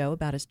talking with Joe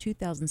about his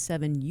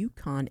 2007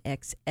 Yukon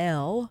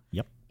XL.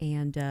 Yep.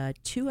 And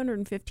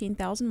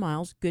 215,000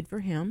 miles, good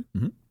for him.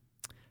 Mm-hmm.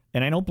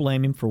 And I don't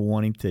blame him for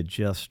wanting to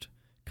just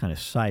kind of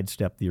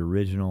sidestep the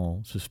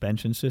original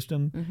suspension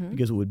system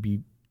because it would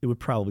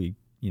probably,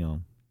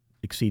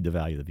 exceed the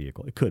value of the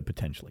vehicle. It could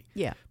potentially.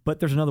 Yeah.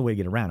 But there's another way to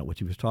get around it, which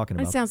he was talking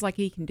about. It sounds like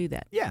he can do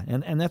that. Yeah,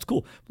 and that's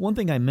cool. One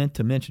thing I meant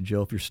to mention,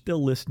 Joe, if you're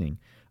still listening,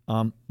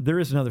 there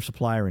is another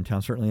supplier in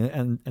town, certainly,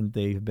 and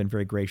they've been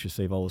very gracious.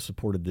 They've always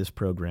supported this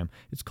program.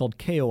 It's called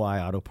KOI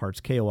Auto Parts,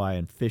 KOI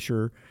and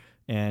Fisher.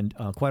 And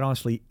quite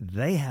honestly,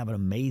 they have an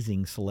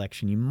amazing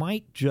selection. You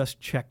might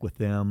just check with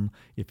them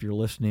if you're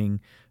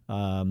listening.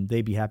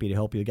 They'd be happy to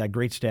help you. They got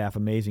great staff,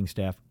 amazing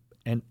staff.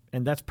 and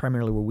that's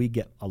primarily where we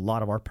get a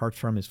lot of our parts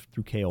from is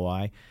through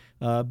KOI,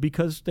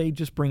 because they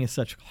just bring us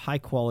such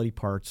high-quality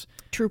parts.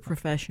 True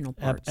professional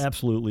parts.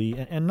 Absolutely,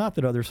 and not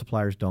that other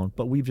suppliers don't,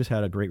 but we've just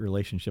had a great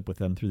relationship with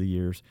them through the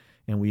years,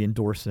 and we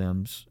endorse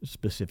them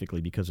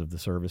specifically because of the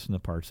service and the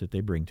parts that they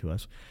bring to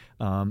us.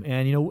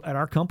 And, you know, at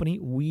our company,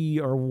 we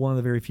are one of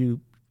the very few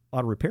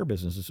auto repair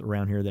businesses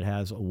around here that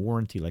has a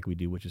warranty like we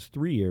do, which is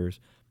 3 years,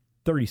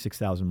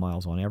 36,000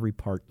 miles on every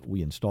part that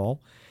we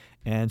install.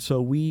 And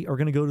so we are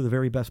going to go to the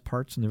very best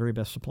parts and the very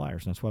best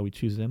suppliers. And that's why we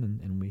choose them,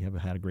 and we have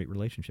had a great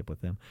relationship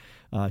with them.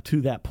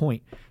 To that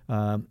point,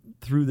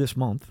 through this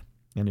month,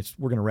 and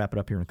we're going to wrap it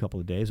up here in a couple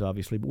of days,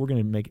 obviously, but we're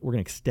going to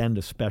extend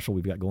a special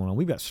we've got going on.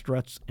 We've got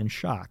struts and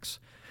shocks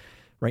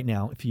right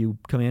now. If you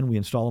come in, we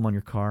install them on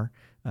your car.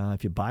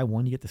 If you buy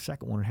one, you get the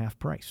second one at half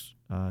price.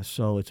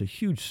 So it's a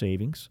huge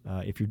savings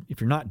if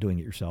you're not doing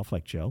it yourself,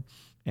 like Joe.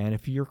 And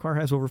if your car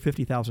has over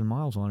 50,000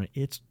 miles on it,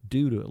 it's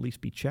due to at least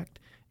be checked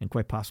and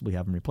quite possibly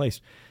have them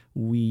replaced.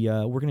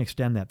 We're going to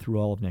extend that through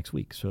all of next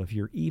week. So if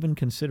you're even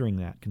considering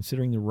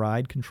the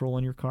ride control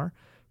on your car,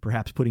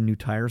 perhaps putting new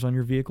tires on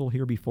your vehicle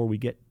here before we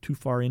get too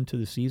far into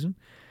the season,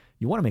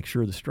 you want to make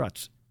sure the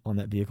struts on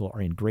that vehicle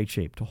are in great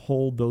shape to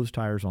hold those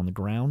tires on the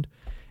ground.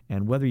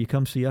 And whether you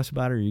come see us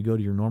about it or you go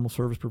to your normal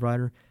service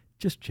provider,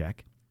 just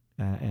check.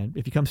 And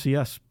if you come see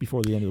us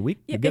before the end of the week,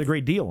 you get a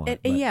great deal on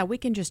it. Yeah, we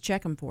can just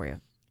check them for you.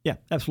 Yeah,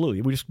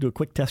 absolutely. We just do a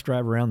quick test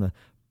drive around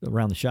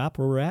the shop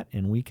where we're at,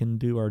 and we can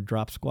do our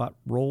drop, squat,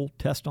 roll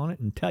test on it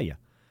and tell you.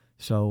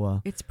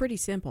 So it's pretty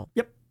simple.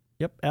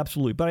 Yep,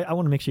 absolutely. But I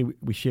want to make sure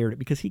we shared it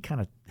because he kind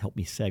of helped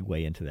me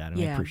segue into that,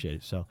 and I appreciate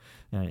it. So,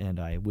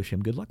 and I wish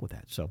him good luck with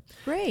that. So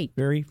great,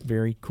 very,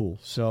 very cool.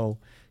 So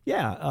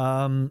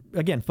yeah,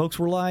 again, folks,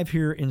 we're live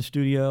here in the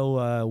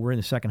studio. We're in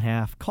the second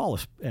half. Call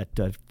us at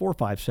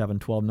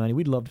 457-1290.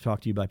 We'd love to talk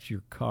to you about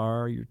your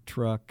car, your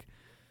truck,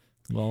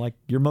 well, like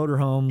your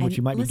motorhome, which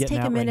you might be getting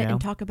out right now. Let's take a minute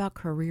and talk about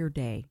Career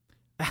Day.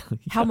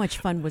 How much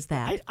fun was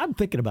that? I'm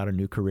thinking about a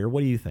new career. What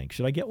do you think?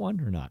 Should I get one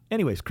or not?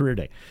 Anyways, Career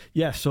Day.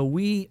 Yeah, so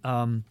we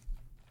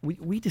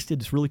just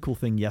did this really cool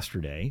thing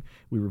yesterday.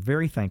 We were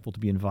very thankful to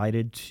be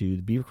invited to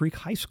the Beaver Creek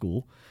High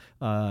School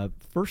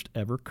first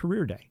ever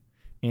Career Day.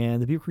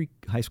 And the Beaver Creek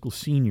High School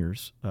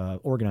seniors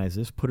organized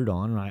this, put it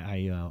on, and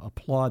I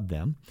applaud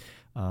them.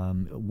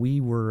 We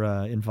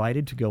were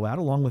invited to go out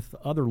along with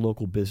other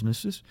local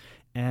businesses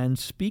and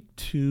speak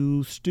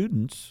to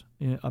students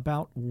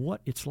about what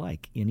it's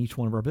like in each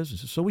one of our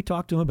businesses. So we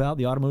talked to them about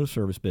the automotive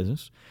service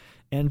business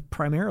and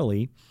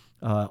primarily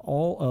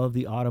all of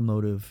the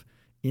automotive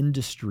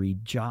industry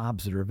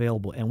jobs that are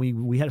available. And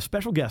we had a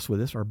special guest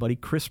with us, our buddy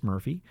Chris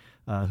Murphy,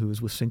 who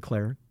is with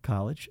Sinclair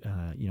College.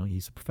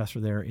 He's a professor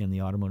there in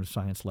the automotive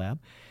science lab.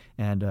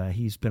 And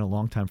he's been a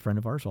longtime friend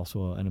of ours,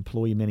 also an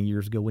employee many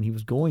years ago when he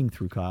was going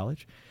through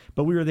college.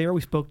 But we were there.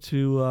 We spoke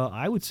to,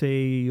 I would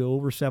say,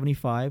 over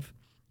 75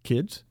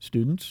 kids,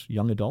 students,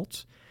 young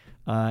adults.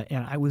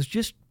 And I was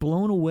just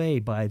blown away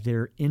by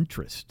their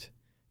interest,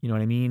 you know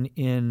what I mean,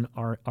 in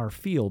our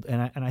field.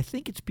 And I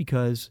think it's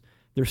because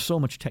there's so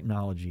much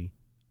technology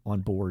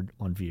on board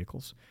on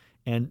vehicles.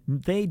 And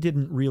they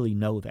didn't really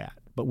know that.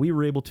 But we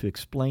were able to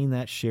explain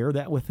that, share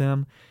that with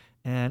them,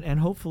 and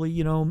hopefully,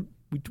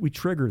 we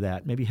trigger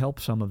that, maybe help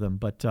some of them.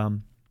 But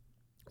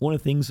one of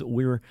the things that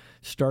we're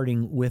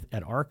starting with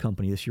at our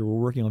company this year,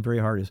 we're working on very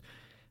hard is,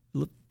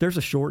 look, there's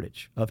a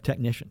shortage of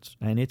technicians,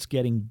 and it's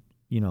getting,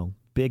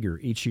 bigger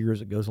each year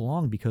as it goes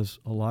along because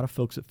a lot of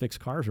folks that fix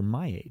cars are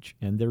my age,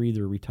 and they're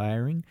either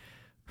retiring,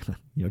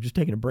 just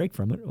taking a break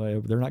from it.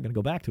 They're not going to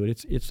go back to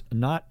it. It's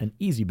not an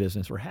easy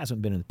business or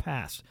hasn't been in the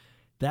past.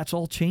 That's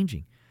all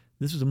changing.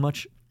 This is a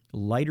much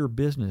lighter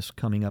business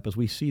coming up as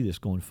we see this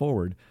going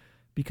forward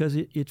because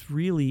it's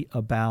really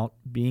about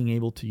being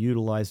able to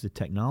utilize the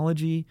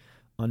technology,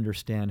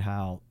 understand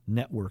how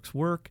networks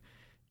work,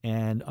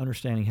 and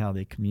understanding how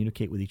they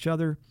communicate with each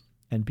other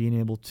and being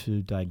able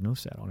to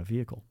diagnose that on a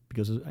vehicle.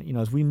 Because,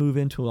 as we move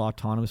into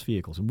autonomous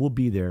vehicles, and we'll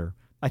be there,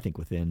 I think,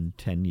 within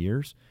 10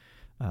 years,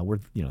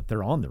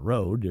 they're on the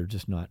road. They're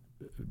just not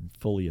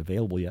fully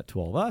available yet to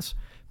all of us.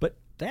 But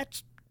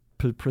that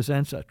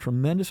presents a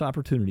tremendous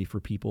opportunity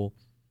for people,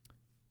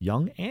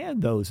 young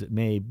and those that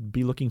may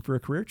be looking for a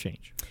career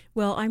change.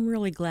 Well, I'm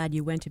really glad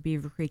you went to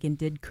Beaver Creek and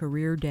did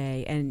Career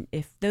Day. And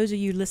if those of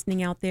you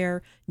listening out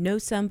there know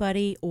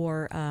somebody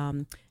or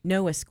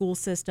know a school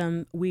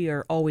system, we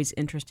are always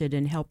interested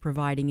in help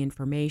providing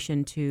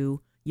information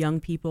to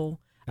young people.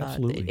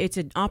 Absolutely. It's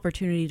an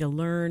opportunity to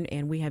learn,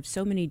 and we have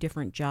so many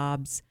different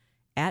jobs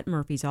at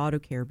Murphy's Auto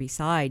Care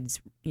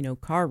besides,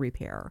 car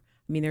repair.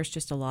 I mean, there's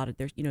just a lot of,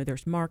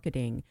 there's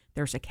marketing,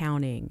 there's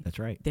accounting. That's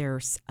right.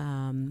 There's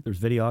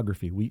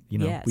videography. We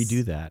we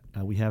do that.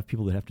 We have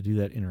people that have to do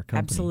that in our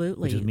company.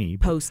 Absolutely. Which is me.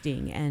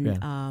 Posting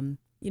and,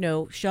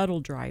 shuttle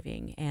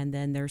driving. And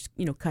then there's,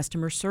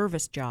 customer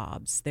service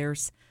jobs.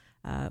 There's,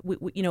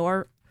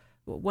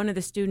 one of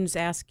the students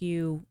asked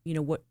you,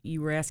 what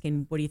you were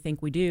asking, what do you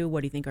think we do?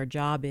 What do you think our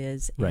job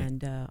is? Right.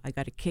 And I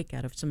got a kick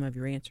out of some of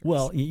your answers.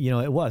 Well,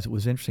 it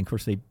was interesting. Of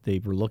course,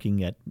 they were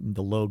looking at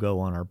the logo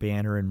on our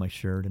banner and my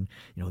shirt, and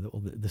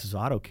this is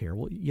Auto Care.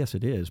 Well, yes,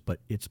 it is, but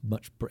it's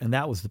much, and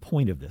that was the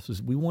point of this.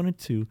 Is we wanted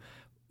to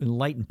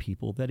enlighten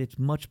people that it's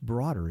much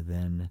broader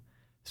than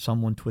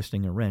someone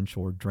twisting a wrench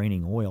or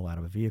draining oil out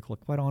of a vehicle.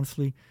 Quite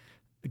honestly,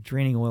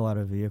 draining oil out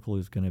of a vehicle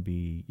is going to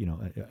be,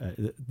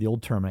 the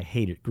old term, I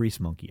hate it, grease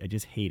monkey. I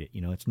just hate it.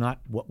 It's not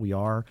what we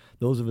are.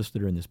 Those of us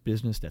that are in this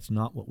business, that's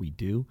not what we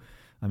do.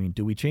 I mean,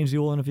 do we change the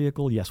oil in a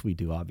vehicle? Yes, we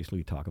do. Obviously,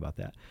 we talk about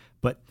that.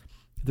 But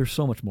there's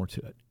so much more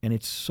to it. And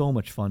it's so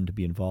much fun to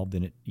be involved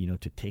in it,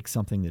 to take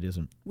something that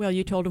isn't. Well,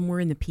 you told them we're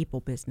in the people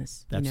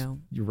business.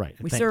 You're right.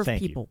 We serve thank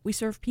people. You. We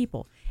serve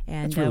people.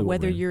 And really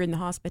whether you're in the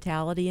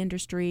hospitality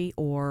industry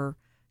or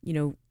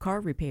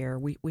car repair,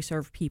 we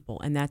serve people,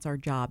 and that's our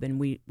job, and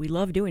we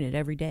love doing it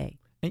every day.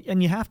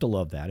 And you have to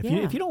love that.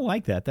 If you don't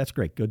like that, that's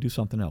great. Go do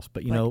something else.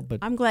 But but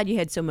I'm glad you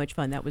had so much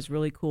fun. That was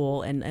really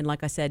cool, and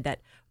like I said, that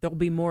there'll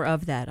be more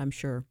of that, I'm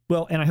sure.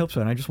 Well, and I hope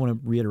so. And I just want to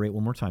reiterate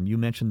one more time. You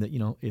mentioned that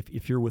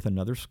if you're with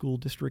another school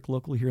district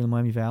locally here in the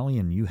Miami Valley,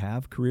 and you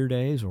have career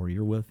days, or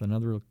you're with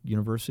another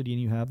university and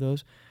you have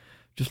those,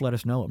 just let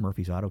us know at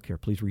Murphy's Auto Care.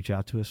 Please reach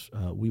out to us.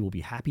 We will be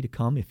happy to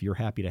come if you're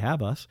happy to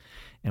have us,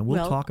 and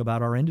we'll talk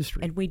about our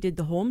industry. And we did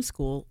the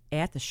homeschool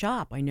at the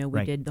shop. I know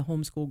we did the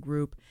homeschool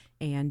group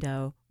and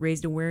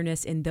raised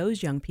awareness in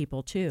those young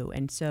people too.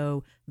 And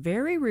so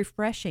very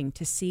refreshing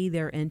to see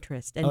their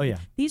interest. And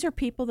these are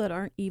people that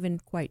aren't even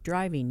quite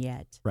driving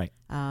yet. Right.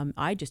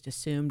 I just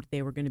assumed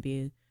they were going to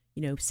be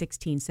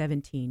 16,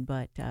 17,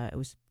 but it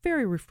was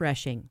very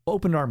refreshing.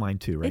 Opened our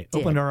mind too, right? It did.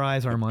 Opened our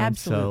eyes, our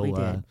minds. Absolutely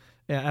did.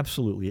 Yeah,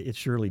 absolutely. It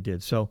surely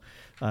did. So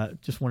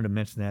just wanted to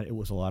mention that. It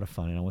was a lot of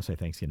fun, and I want to say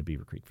thanks again to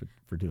Beaver Creek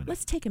for doing it.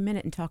 Let's take a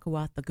minute and talk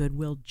about the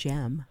Goodwill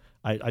Gem.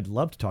 I'd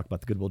love to talk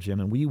about the Goodwill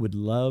Gem, and we would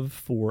love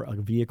for a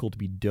vehicle to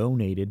be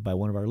donated by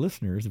one of our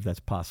listeners, if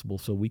that's possible,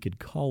 so we could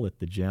call it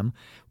the Gem.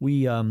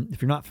 We,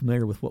 if you're not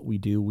familiar with what we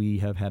do, we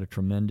have had a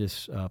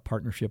tremendous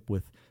partnership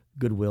with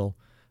Goodwill,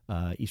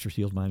 Easter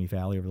Seals, Miami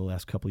Valley over the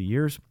last couple of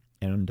years,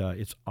 and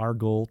it's our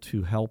goal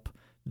to help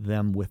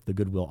them with the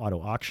Goodwill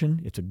Auto Auction.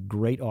 It's a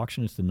great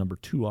auction. It's the number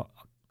 2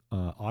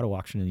 auto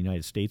auction in the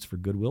United States for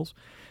Goodwills.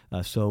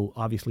 So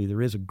obviously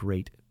there is a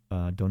great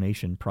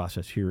donation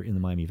process here in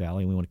the Miami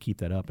Valley, and we want to keep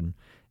that up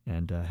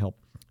and help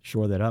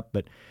shore that up.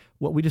 But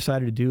what we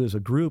decided to do as a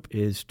group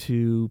is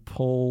to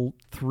pull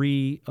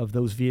 3 of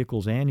those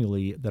vehicles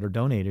annually that are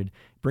donated,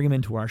 bring them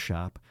into our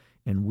shop,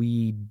 and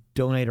we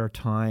donate our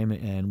time,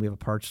 and we have a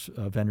parts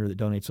vendor that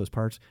donates those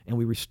parts, and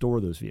we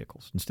restore those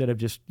vehicles instead of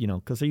just,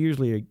 because they're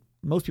usually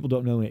most people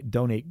don't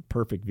donate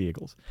perfect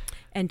vehicles.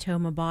 And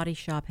Toma Body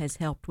Shop has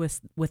helped with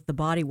the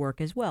body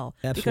work as well.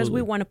 Absolutely. Because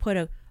we want to put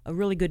a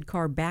really good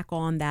car back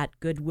on that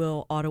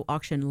Goodwill auto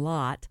auction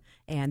lot,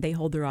 and they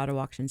hold their auto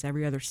auctions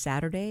every other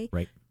Saturday.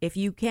 Right. If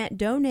you can't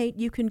donate,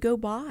 you can go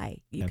buy.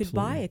 You Absolutely. could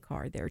buy a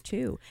car there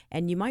too.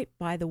 And you might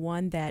buy the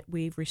one that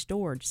we've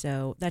restored.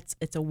 So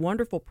it's a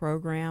wonderful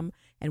program,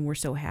 and we're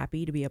so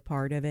happy to be a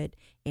part of it.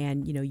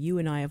 And you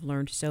and I have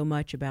learned so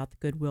much about the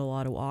Goodwill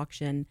Auto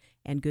Auction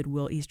and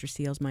Goodwill Easter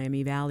Seals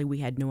Miami Valley. We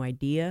had no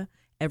idea.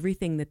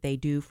 Everything that they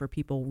do for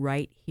people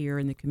right here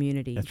in the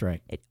community. That's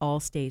right. It all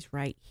stays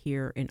right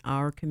here in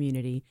our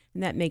community,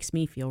 and that makes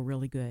me feel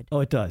really good.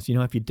 Oh, it does.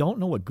 If you don't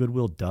know what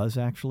Goodwill does,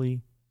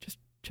 actually, just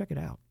check it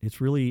out. It's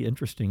really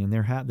interesting, and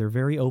they're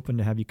very open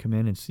to have you come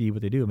in and see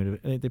what they do. I mean,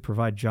 they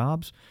provide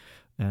jobs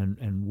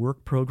and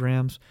work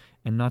programs,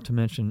 and not to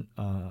mention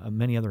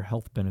many other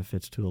health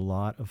benefits to a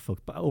lot of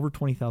folks. Over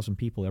 20,000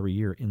 people every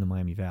year in the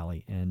Miami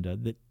Valley, and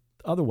that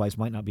otherwise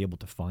might not be able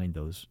to find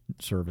those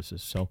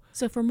services. So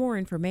for more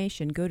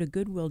information, go to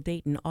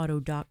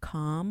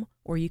GoodwillDaytonAuto.com,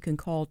 or you can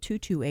call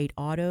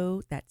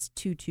 228-AUTO. That's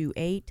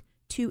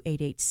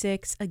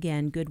 228-2886.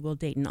 Again,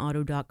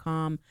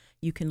 GoodwillDaytonAuto.com.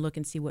 You can look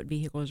and see what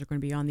vehicles are going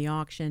to be on the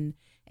auction,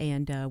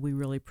 and we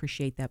really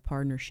appreciate that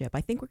partnership. I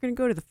think we're going to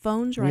go to the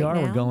phones right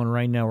now. We're going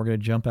right now. We're going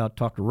to jump out,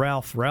 talk to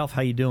Ralph. Ralph,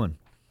 how you doing?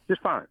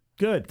 Just fine.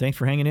 Good. Thanks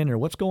for hanging in there.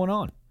 What's going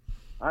on?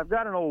 I've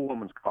got an old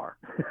woman's car.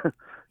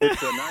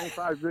 It's a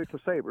 95 Buick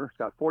LeSabre. It's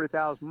got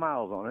 40,000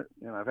 miles on it,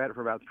 and I've had it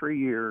for about 3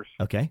 years.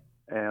 Okay.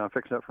 And I'm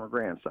fixing it up for my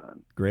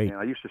grandson. Great. And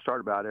I used to start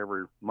about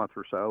every month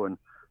or so, and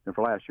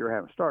for last year I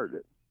haven't started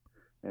it.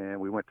 And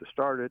we went to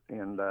start it,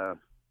 and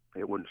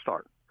it wouldn't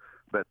start.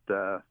 But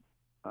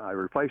I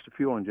replaced the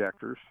fuel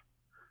injectors,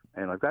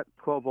 and I've got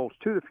 12 volts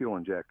to the fuel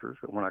injectors.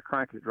 But when I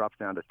crank it, it drops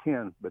down to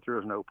 10, but there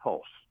is no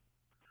pulse.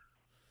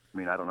 I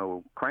mean, I don't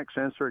know, crank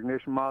sensor,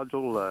 ignition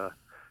module,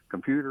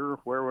 computer,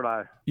 where would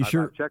I? You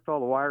sure? I checked all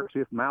the wires, see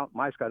if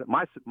mice got it.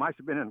 Mice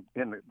have been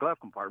in the glove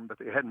compartment, but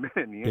they hadn't been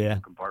in the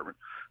engine compartment.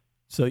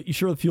 So you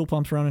sure the fuel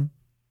pump's running?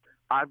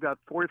 I've got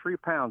 43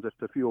 pounds at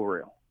the fuel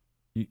rail.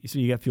 So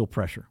you got fuel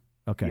pressure.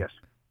 Okay. Yes.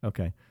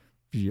 Okay.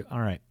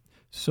 All right.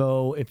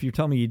 So if you're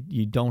telling me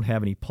you don't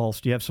have any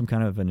pulse, do you have some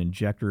kind of an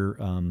injector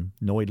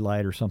Noid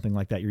light or something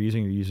like that you're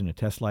using a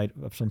test light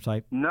of some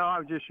type? No, I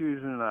was just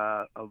using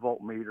a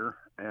voltmeter.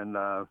 And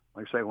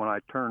like I say, when I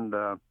turned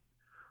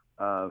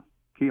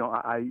key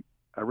on,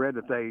 I read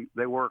that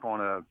they work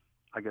on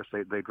I guess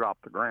they drop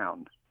the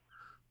ground.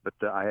 But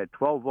I had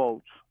 12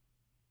 volts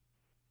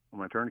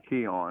when I turned the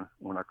key on.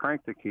 When I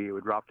cranked the key, it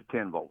would drop to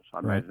 10 volts. I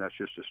imagine that's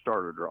just a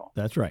starter draw.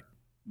 That's right.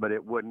 But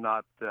it would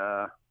not,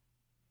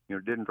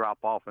 didn't drop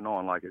off and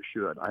on like it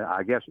should.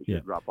 I guess it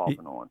should drop off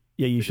and on.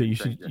 Yeah, you should.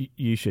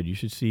 You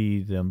should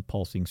see them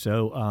pulsing.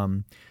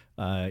 So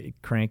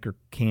crank or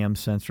cam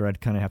sensor,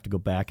 I'd kind of have to go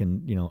back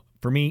and,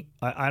 for me,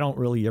 I don't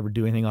really ever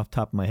do anything off the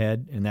top of my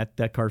head, and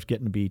that car's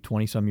getting to be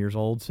 20-some years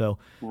old. So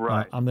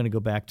I'm going to go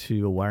back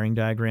to a wiring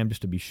diagram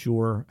just to be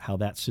sure how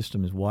that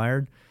system is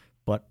wired.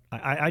 But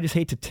I just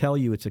hate to tell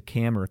you it's a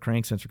cam or a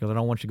crank sensor because I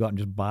don't want you to go out and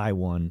just buy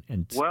one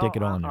and stick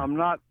it on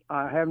there.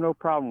 I have no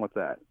problem with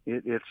that.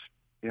 It's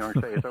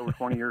say it's over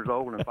 20 years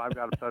old, and if I've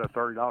got to put a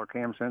 $30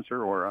 cam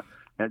sensor and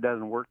it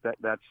doesn't work,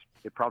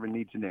 it probably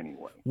needs it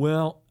anyway.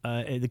 Well,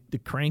 the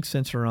crank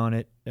sensor on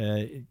it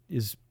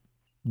is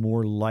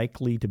more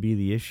likely to be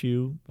the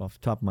issue off the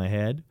top of my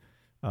head.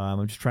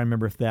 I'm just trying to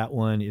remember if that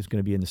one is going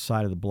to be in the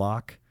side of the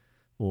block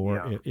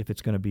or if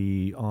it's going to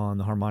be on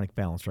the harmonic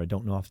balancer. I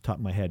don't know off the top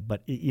of my head,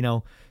 but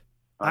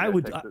I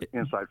would take the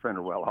inside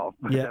fender well off.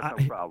 Yeah,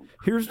 that's no problem.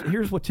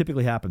 Here's what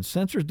typically happens.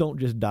 Sensors don't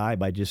just die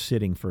by just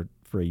sitting for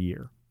a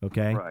year.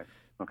 Okay. Right.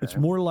 Okay. It's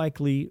more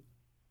likely,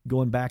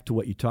 going back to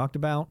what you talked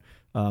about,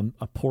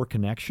 a poor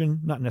connection,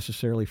 not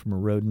necessarily from a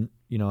rodent.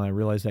 I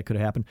realize that could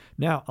have happened.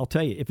 Now, I'll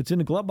tell you, if it's in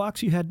the glove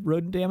box, you had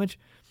rodent damage.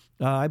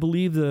 I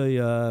believe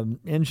the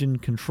engine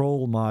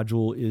control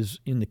module is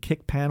in the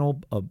kick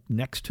panel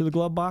next to the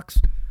glove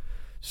box.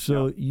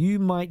 So you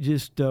might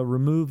just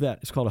remove that.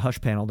 It's called a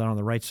hush panel down on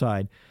the right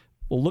side.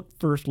 Well,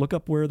 look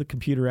up where the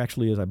computer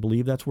actually is. I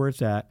believe that's where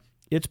it's at.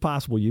 It's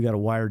possible you got a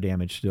wire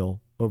damage still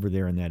over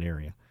there in that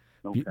area.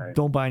 Okay.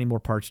 Don't buy any more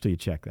parts till you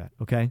check that,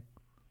 okay?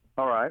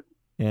 All right.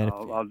 And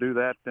I'll do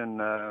that.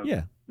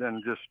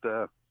 Then just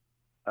the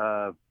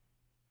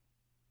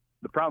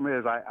problem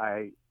is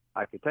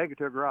I could take it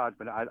to a garage,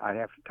 but I'd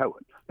have to tow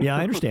it. Yeah,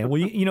 I understand.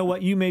 Well, you know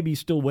what? You may be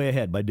still way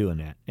ahead by doing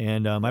that.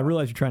 And I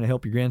realize you're trying to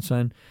help your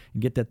grandson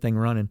and get that thing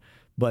running.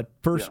 But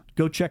first,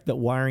 go check that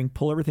wiring,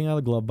 pull everything out of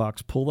the glove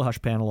box, pull the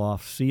hush panel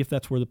off, see if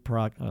that's where the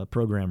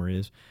programmer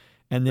is.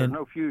 And then there's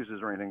no fuses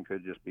or anything,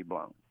 could just be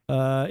blown.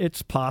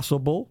 It's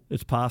possible.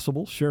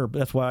 Sure. But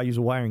that's why I use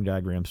a wiring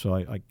diagram, so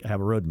I have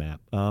a roadmap.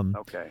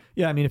 Okay.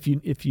 Yeah, I mean,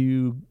 if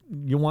you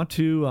want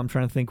to, I'm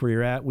trying to think where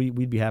you're at.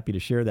 We'd be happy to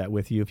share that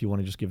with you if you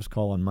want to just give us a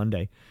call on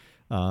Monday.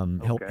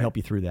 Help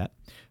you through that.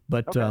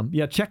 But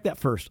check that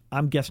first.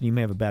 I'm guessing you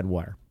may have a bad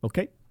wire.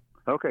 Okay.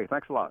 Okay.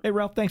 Thanks a lot. Hey,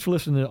 Ralph. Thanks for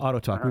listening to Auto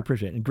Talk. We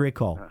appreciate it. Great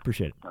call.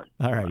 Appreciate it.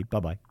 All righty.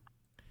 Bye.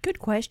 Good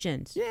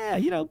questions.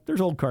 Yeah, there's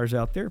old cars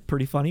out there.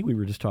 Pretty funny. We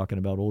were just talking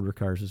about older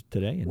cars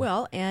today.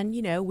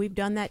 And we've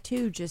done that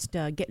too. Just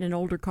getting an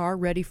older car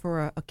ready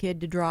for a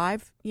kid to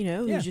drive,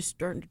 who's just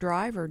starting to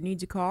drive or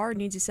needs a car,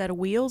 needs a set of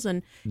wheels.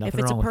 And if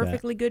it's a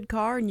perfectly good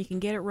car and you can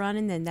get it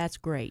running, then that's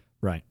great.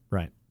 Right.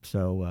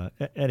 So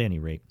at any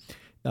rate,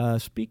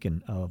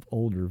 speaking of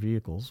older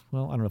vehicles,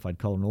 well, I don't know if I'd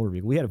call it an older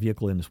vehicle. We had a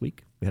vehicle in this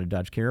week. We had a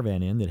Dodge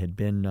Caravan in that had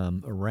been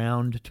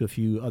around to a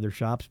few other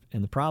shops,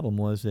 and the problem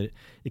was that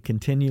it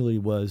continually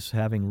was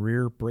having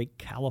rear brake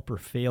caliper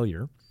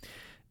failure.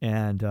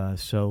 And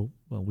so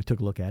we took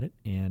a look at it,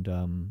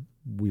 and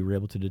we were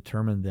able to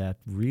determine that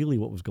really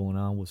what was going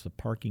on was the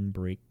parking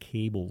brake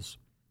cables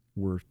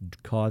were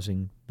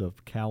causing the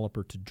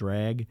caliper to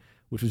drag,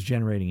 which was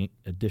generating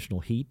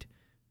additional heat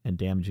and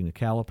damaging the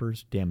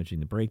calipers,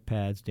 damaging the brake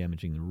pads,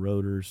 damaging the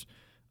rotors.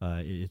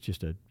 It's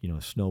just a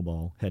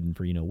snowball heading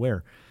for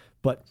where.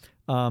 But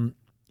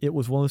it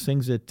was one of those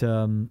things that...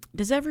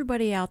 Does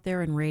everybody out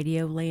there in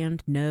radio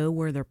land know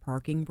where their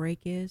parking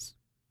brake is?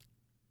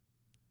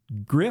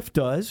 Griff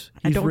does.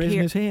 He's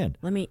raising his hand.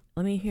 Let me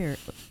hear.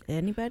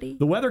 Anybody?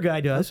 The weather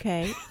guy does.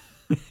 Okay.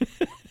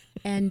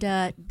 And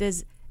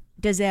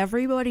does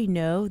everybody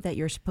know that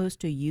you're supposed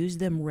to use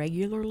them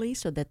regularly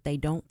so that they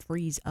don't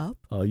freeze up?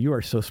 Oh, you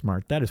are so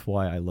smart. That is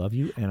why I love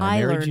you, and I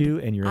married you,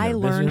 and you're in I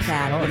learned business.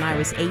 that when I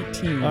was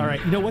 18. All right.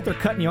 You know what? They're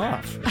cutting you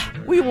off.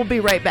 We will be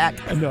right back.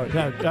 No,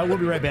 we'll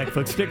be right back,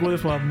 folks. Stick with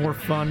us. We'll have more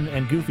fun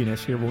and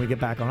goofiness here when we get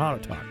back on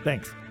Auto Talk.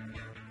 Thanks.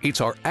 It's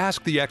our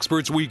Ask the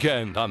Experts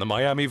weekend on the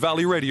Miami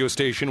Valley radio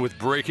station with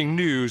breaking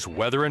news,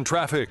 weather, and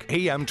traffic.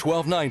 AM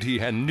 1290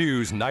 and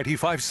News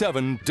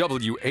 95.7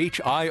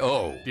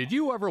 WHIO. Did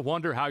you ever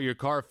wonder how your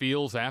car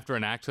feels after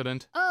an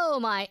accident? Oh,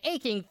 my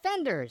aching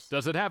fenders.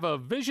 Does it have a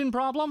vision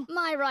problem?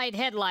 My right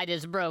headlight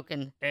is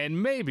broken.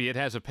 And maybe it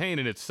has a pain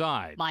in its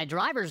side. My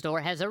driver's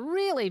door has a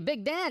really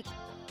big dent.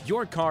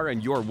 Your car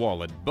and your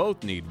wallet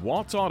both need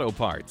Waltz Auto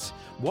Parts.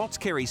 Waltz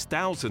carries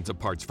thousands of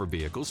parts for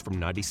vehicles from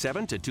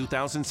 97 to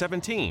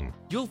 2017.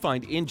 You'll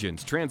find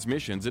engines,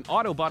 transmissions, and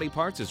auto body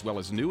parts as well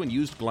as new and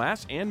used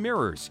glass and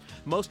mirrors.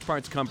 Most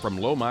parts come from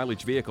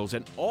low-mileage vehicles,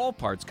 and all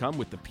parts come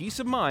with the peace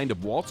of mind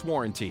of Waltz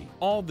warranty.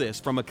 All this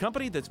from a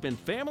company that's been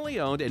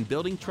family-owned and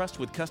building trust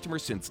with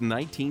customers since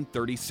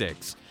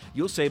 1936.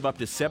 You'll save up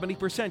to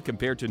 70%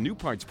 compared to new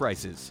parts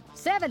prices.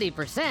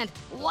 70%?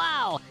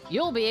 Wow!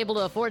 You'll be able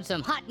to afford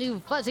some hot new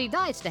fuzzy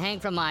dice to hang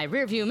from my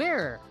rearview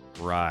mirror.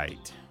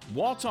 Right.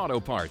 Waltz Auto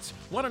Parts,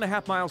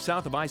 1.5 miles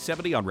south of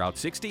I-70 on Route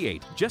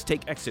 68. Just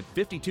take exit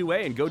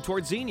 52A and go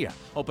towards Xenia.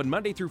 Open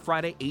Monday through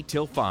Friday, 8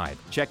 till 5.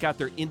 Check out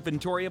their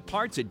inventory of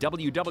parts at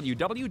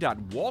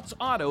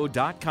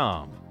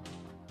www.waltzauto.com.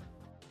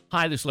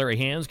 Hi, this is Larry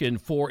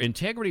Hanskin for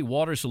Integrity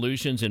Water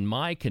Solutions in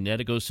My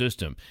Kinetico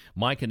system.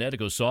 My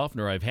Kinetico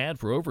softener I've had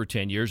for over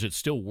 10 years. It's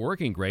still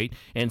working great,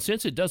 and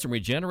since it doesn't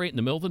regenerate in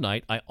the middle of the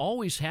night, I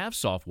always have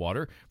soft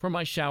water for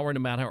my shower no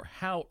matter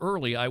how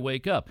early I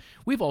wake up.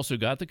 We've also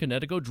got the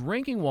Kinetico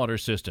drinking water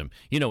system.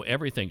 You know,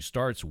 everything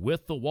starts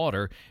with the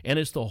water, and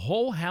it's the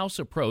whole house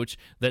approach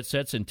that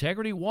sets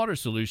Integrity Water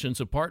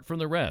Solutions apart from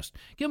the rest.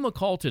 Give them a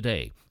call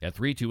today at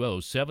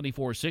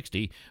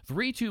 320-7460,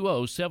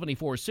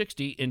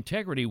 320-7460,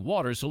 Integrity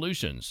Water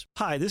Solutions.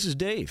 Hi, this is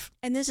Dave.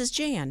 And this is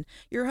Jan,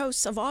 your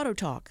hosts of Auto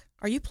Talk.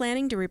 Are you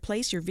planning to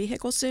replace your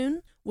vehicle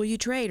soon? Will you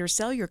trade or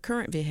sell your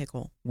current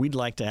vehicle? We'd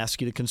like to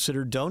ask you to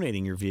consider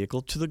donating your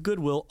vehicle to the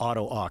Goodwill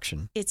Auto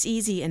Auction. It's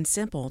easy and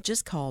simple.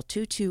 Just call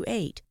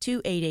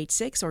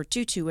 228-2886 or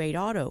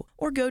 228-AUTO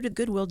or go to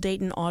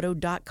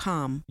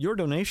GoodwillDaytonAuto.com. Your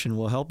donation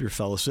will help your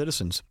fellow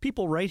citizens,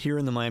 people right here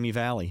in the Miami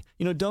Valley.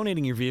 You know,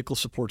 donating your vehicle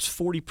supports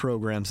 40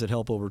 programs that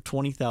help over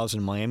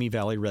 20,000 Miami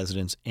Valley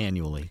residents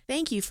annually.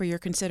 Thank you for your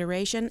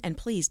consideration, and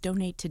please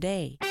donate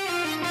today.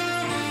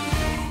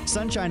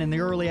 Sunshine in the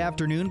early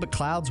afternoon, but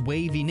clouds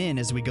waving in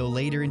as we go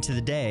later into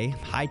the day.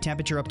 High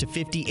temperature up to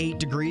 58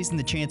 degrees and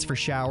the chance for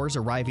showers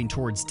arriving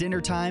towards dinner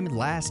time,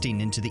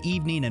 lasting into the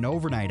evening and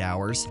overnight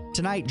hours.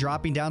 Tonight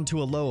dropping down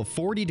to a low of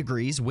 40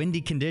 degrees,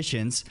 windy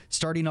conditions.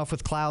 Starting off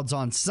with clouds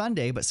on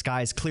Sunday, but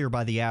skies clear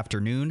by the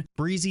afternoon.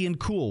 Breezy and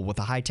cool with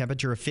a high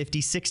temperature of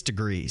 56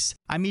 degrees.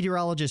 I'm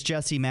meteorologist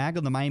Jesse Mag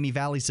on the Miami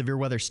Valley Severe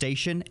Weather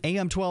Station,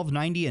 AM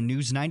 1290 and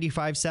News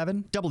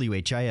 95.7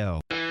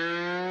 WHIO.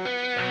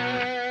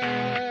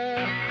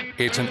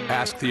 It's an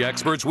Ask the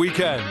Experts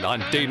weekend on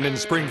Dayton and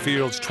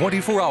Springfield's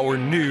 24-hour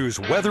news,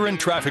 weather, and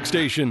traffic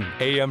station,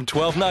 AM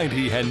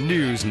 1290 and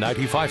News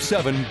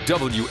 95.7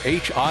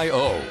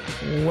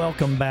 WHIO.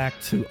 Welcome back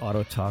to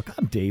Auto Talk.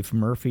 I'm Dave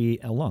Murphy,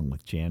 along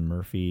with Jan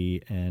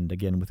Murphy, and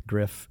again with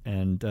Griff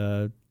and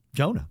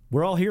Jonah.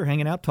 We're all here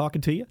hanging out,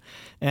 talking to you.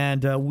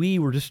 And we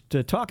were just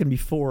talking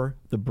before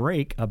the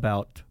break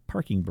about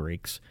parking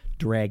brakes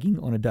dragging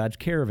on a Dodge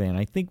Caravan.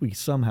 I think we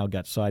somehow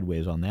got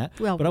sideways on that.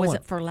 Well, but was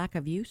it for lack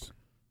of use?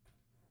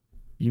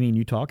 You mean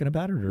you talking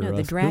about it, or no, the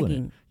us dragging?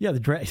 Doing it? Yeah, the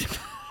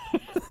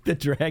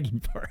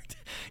dragging part.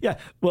 Yeah,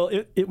 well,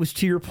 it was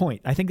to your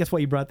point. I think that's why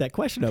you brought that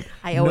question up.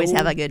 I always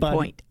have a good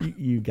point.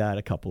 You got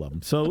a couple of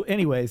them. So,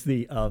 anyways,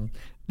 the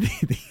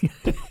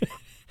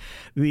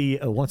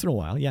once in a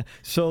while, yeah.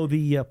 So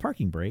the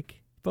parking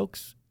brake,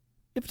 folks,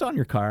 if it's on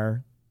your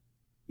car,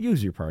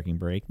 use your parking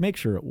brake. Make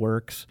sure it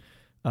works.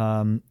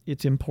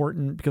 It's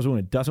important because when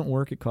it doesn't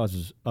work, it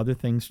causes other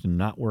things to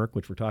not work,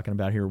 which we're talking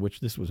about here, which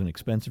this was an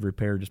expensive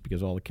repair just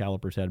because all the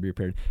calipers had to be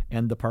repaired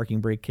and the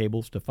parking brake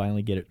cables to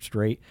finally get it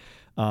straight.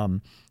 I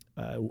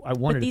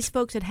wanted but these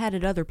folks had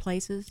it other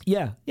places?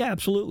 Yeah,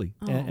 absolutely.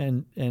 Oh.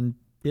 And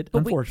it,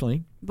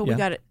 unfortunately. We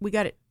got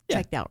it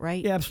checked out,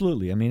 right? Yeah,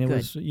 absolutely. I mean, it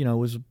was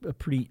a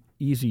pretty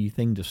easy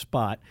thing to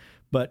spot,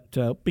 but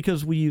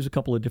because we use a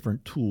couple of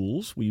different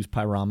tools, we use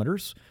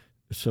pyrometers.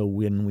 So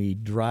when we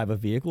drive a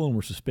vehicle and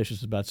we're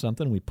suspicious about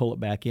something, we pull it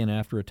back in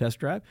after a test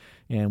drive,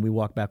 and we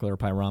walk back with our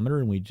pyrometer,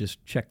 and we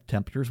just check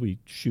temperatures. We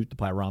shoot the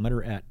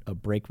pyrometer at a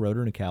brake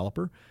rotor and a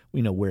caliper.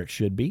 We know where it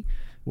should be.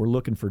 We're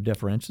looking for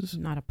differences.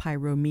 Not a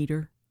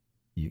pyrometer.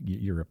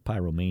 You're a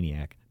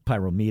pyromaniac.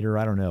 Pyrometer,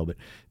 I don't know. But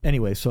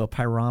anyway, so a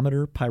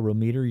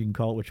pyrometer, you can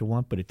call it what you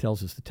want, but it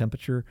tells us the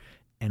temperature.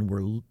 And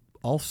we're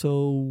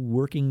also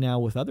working now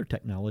with other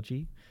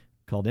technology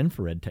called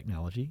infrared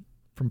technology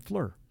from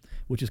FLIR,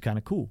 which is kind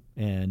of cool.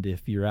 And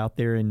if you're out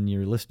there and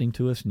you're listening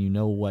to us and you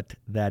know what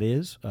that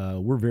is,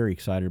 we're very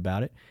excited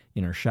about it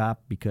in our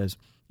shop because,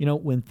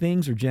 when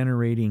things are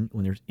generating,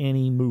 when there's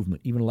any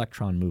movement, even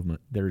electron movement,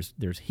 there's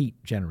heat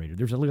generated.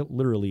 There's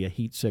literally a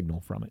heat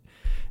signal from it.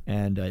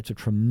 And it's a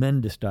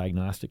tremendous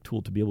diagnostic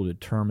tool to be able to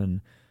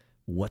determine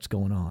what's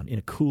going on in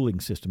a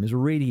cooling system. Is a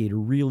radiator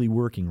really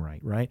working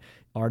right?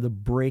 Are the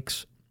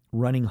brakes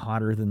running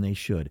hotter than they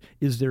should?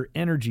 Is there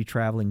energy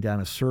traveling down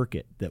a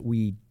circuit that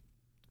we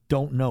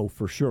don't know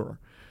for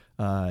sure?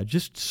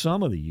 Just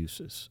some of the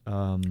uses.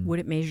 Would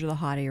it measure the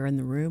hot air in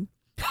the room?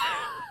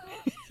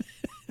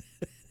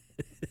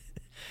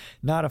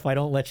 Not if I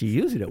don't let you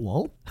use it, it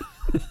won't.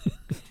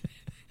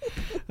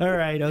 All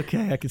right,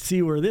 okay, I can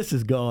see where this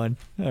is going.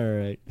 All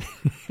right.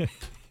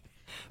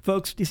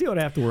 Folks, do you see what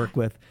I have to work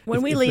with?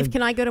 When we leave,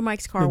 can I go to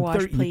Mike's Car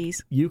Wash,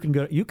 please? You can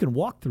go. You can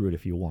walk through it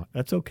if you want.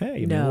 That's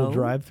okay. No, we'll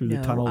drive through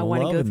the tunnel I of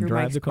want to love go and through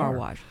drive Mike's the car.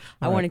 Wash.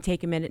 I want to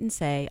take a minute and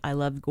say I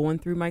love going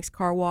through Mike's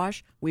Car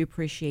Wash. We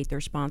appreciate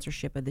their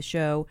sponsorship of the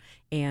show.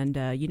 And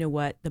you know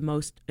what? The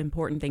most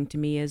important thing to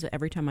me is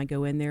every time I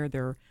go in there,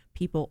 their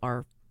people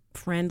are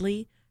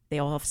friendly. They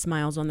all have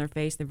smiles on their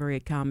face. They're very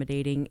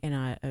accommodating.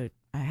 And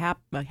a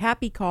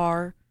happy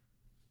car,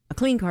 a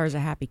clean car is a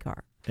happy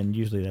car. And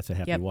usually that's a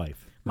happy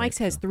wife. Mike's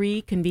has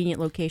 3 convenient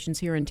locations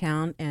here in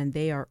town, and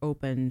they are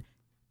open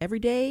every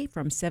day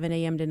from 7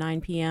 a.m. to 9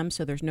 p.m.,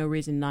 so there's no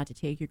reason not to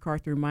take your car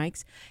through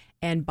Mike's.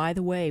 And by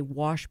the way,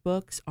 wash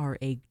books are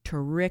a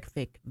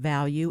terrific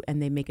value,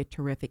 and they make a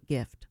terrific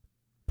gift.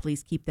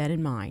 Please keep that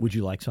in mind. Would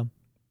you like some?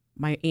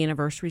 My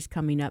anniversary's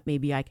coming up.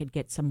 Maybe I could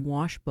get some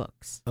wash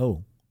books.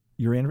 Oh,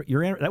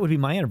 that would be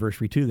my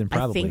anniversary too. Then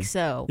probably. I think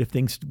so. If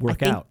things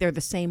work out, I think out, they're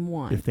the same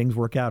one. If things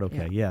work out,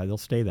 okay, yeah, they'll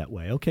stay that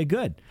way. Okay,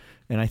 good.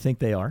 And I think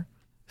they are.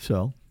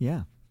 So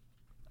yeah.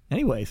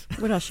 Anyways,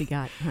 what else you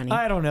got, honey?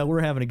 I don't know. We're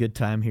having a good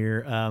time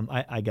here.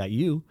 I got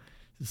you.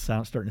 It's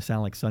starting to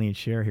sound like Sonny and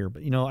Cher here,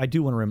 but I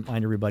do want to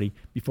remind everybody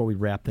before we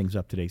wrap things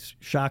up today.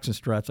 Shocks and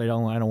struts. I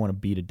don't want to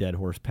beat a dead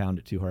horse, pound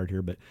it too hard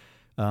here, but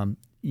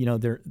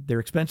they're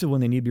expensive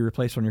when they need to be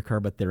replaced on your car,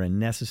 but they're a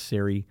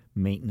necessary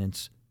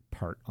maintenance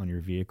part on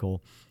your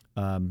vehicle.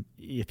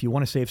 If you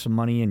want to save some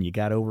money and you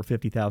got over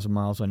 50,000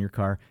 miles on your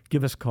car,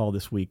 give us a call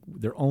this week.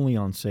 They're only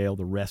on sale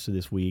the rest of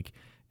this week,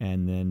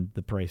 and then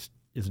the price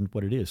isn't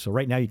what it is. So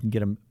right now you can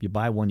get them. You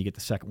buy one, you get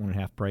the second one at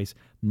half price.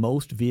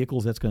 Most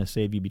vehicles, that's going to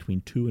save you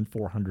between $200 and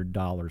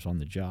 $400 on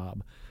the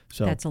job.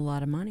 So that's a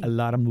lot of money. A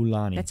lot of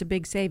mulani. That's a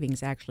big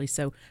savings, actually.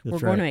 So that's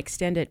we're going to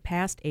extend it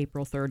past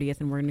April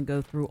 30th, and we're going to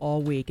go through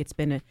all week. It's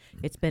been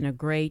a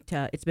great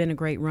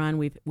run.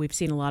 We've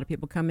seen a lot of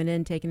people coming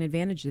in taking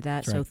advantage of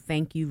that. That's so right.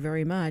 thank you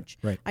very much.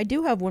 Right. I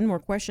do have one more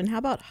question. How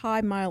about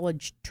high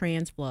mileage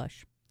trans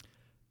flush?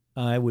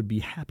 I would be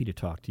happy to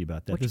talk to you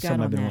about that. What you got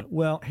on that?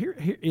 Well, here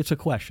it's a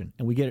question,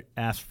 and we get it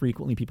asked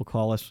frequently. People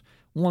call us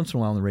once in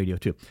a while on the radio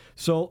too.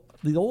 So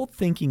the old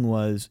thinking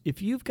was,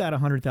 if you've got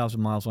 100,000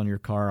 miles on your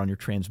car, on your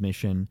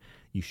transmission,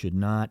 you should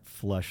not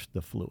flush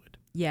the fluid.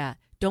 Yeah,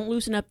 don't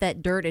loosen up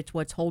that dirt. It's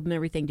what's holding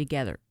everything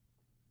together.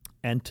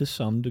 And to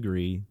some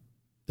degree,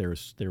 there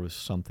was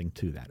something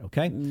to that.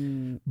 Okay,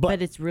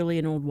 but it's really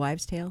an old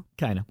wives' tale.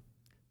 Kind of.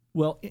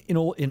 Well,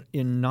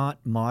 in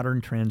not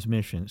modern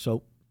transmission,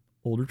 so.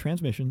 Older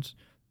transmissions,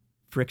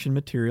 friction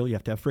material. You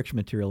have to have friction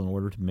material in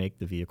order to make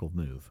the vehicle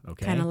move.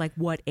 Okay. Kind of like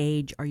what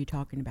age are you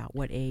talking about?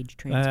 What age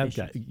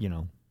transmissions?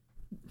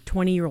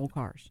 20-year-old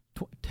cars.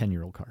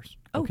 10-year-old cars.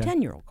 Oh, okay?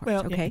 10-year-old cars.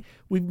 Well, okay.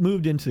 We've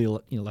moved into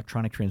the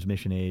electronic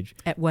transmission age.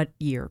 At what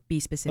year? Be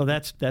specific. Oh,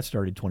 that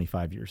started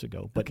 25 years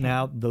ago. But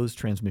now those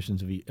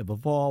transmissions have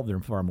evolved. They're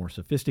far more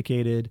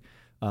sophisticated.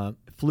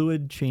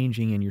 Fluid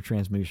changing in your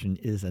transmission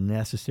is a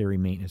necessary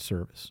maintenance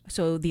service.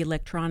 So the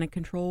electronic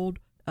controlled.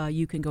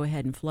 You can go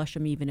ahead and flush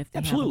them even if they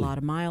have a lot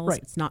of miles.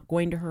 Right. It's not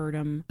going to hurt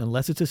them.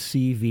 Unless it's a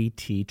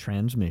CVT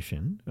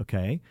transmission,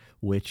 okay,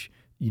 which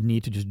you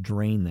need to just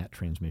drain that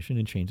transmission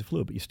and change the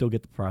fluid, but you still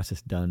get the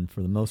process done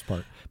for the most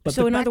part. But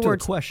so in back other to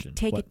words, the question,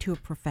 take it to a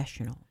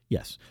professional.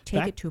 Yes.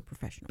 Take it to a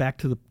professional. Back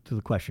to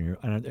the question.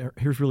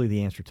 Here's really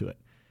the answer to it.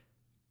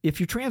 If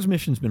your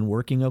transmission's been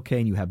working okay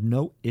and you have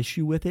no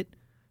issue with it,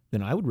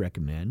 then I would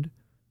recommend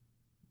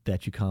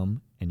that you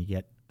come and you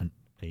get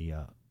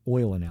a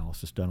oil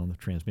analysis done on the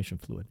transmission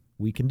fluid.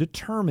 We can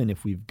determine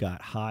if we've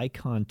got high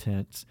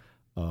contents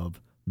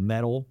of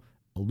metal,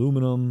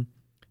 aluminum,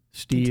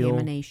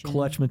 steel,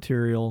 clutch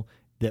material,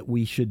 that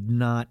we should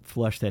not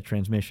flush that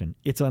transmission.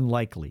 It's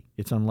unlikely.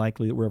 It's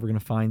unlikely that we're ever going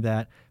to find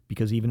that,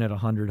 because even at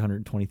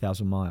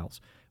 120,000 miles,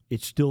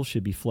 it still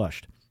should be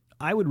flushed.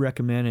 I would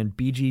recommend, and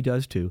BG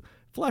does too,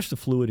 flush the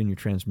fluid in your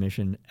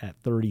transmission at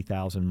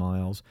 30,000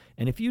 miles.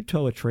 And if you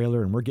tow a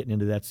trailer, and we're getting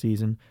into that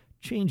season,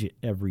 change it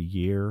every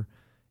year.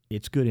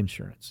 It's good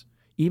insurance.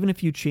 Even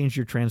if you change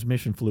your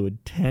transmission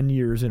fluid 10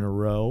 years in a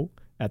row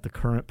at the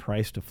current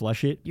price to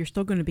flush it, you're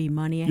still going to be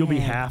money ahead. You'll be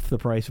half the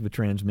price of a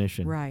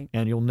transmission. Right.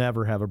 And you'll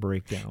never have a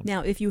breakdown.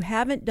 Now, if you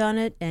haven't done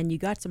it and you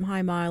got some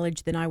high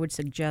mileage, then I would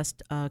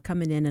suggest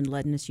coming in and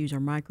letting us use our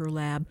micro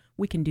lab.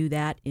 We can do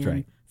that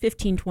in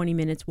 15, 20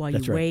 minutes while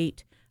you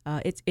wait.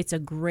 It's a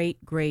great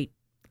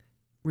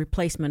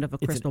replacement of a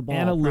crystal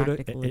ball,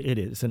 practically. It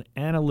is an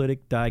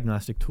analytic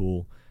diagnostic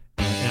tool.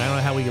 And I don't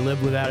know how we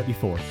lived without it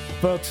before.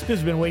 Folks, this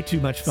has been way too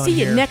much fun. See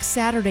you here. next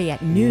Saturday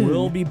at noon.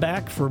 We'll be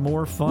back for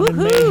more fun and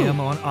mayhem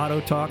on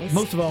Auto Talk.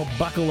 Most of all,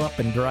 buckle up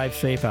and drive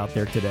safe out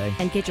there today.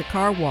 And get your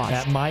car washed.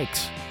 At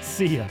Mike's.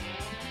 See ya.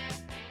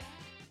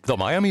 The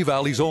Miami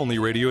Valley's only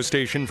radio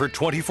station for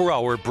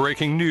 24-hour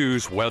breaking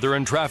news, weather,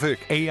 and traffic.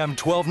 AM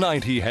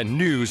 1290 and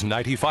News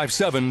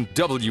 95.7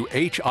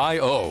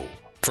 WHIO.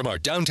 From our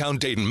downtown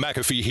Dayton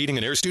McAfee Heating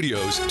and Air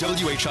Studios,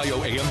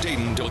 WHIO AM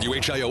Dayton,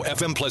 WHIO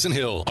FM Pleasant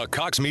Hill, a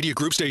Cox Media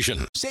Group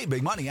station. Save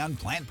big money on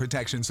plant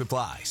protection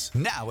supplies.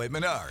 Now at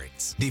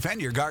Menards.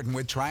 Defend your garden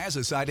with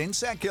Triazicide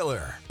Insect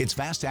Killer. Its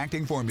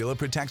fast-acting formula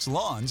protects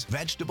lawns,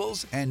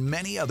 vegetables, and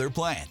many other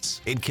plants.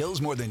 It kills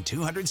more than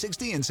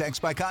 260 insects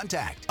by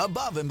contact,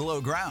 above and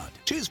below ground.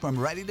 Choose from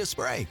ready to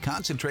spray,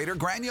 concentrate, or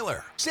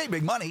granular. Save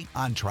big money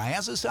on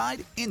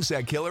Triazicide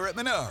Insect Killer at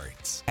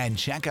Menards. And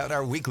check out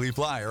our weekly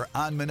flyer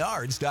on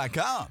Menards.com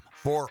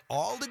for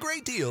all the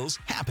great deals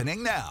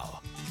happening now.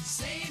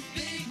 Save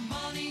big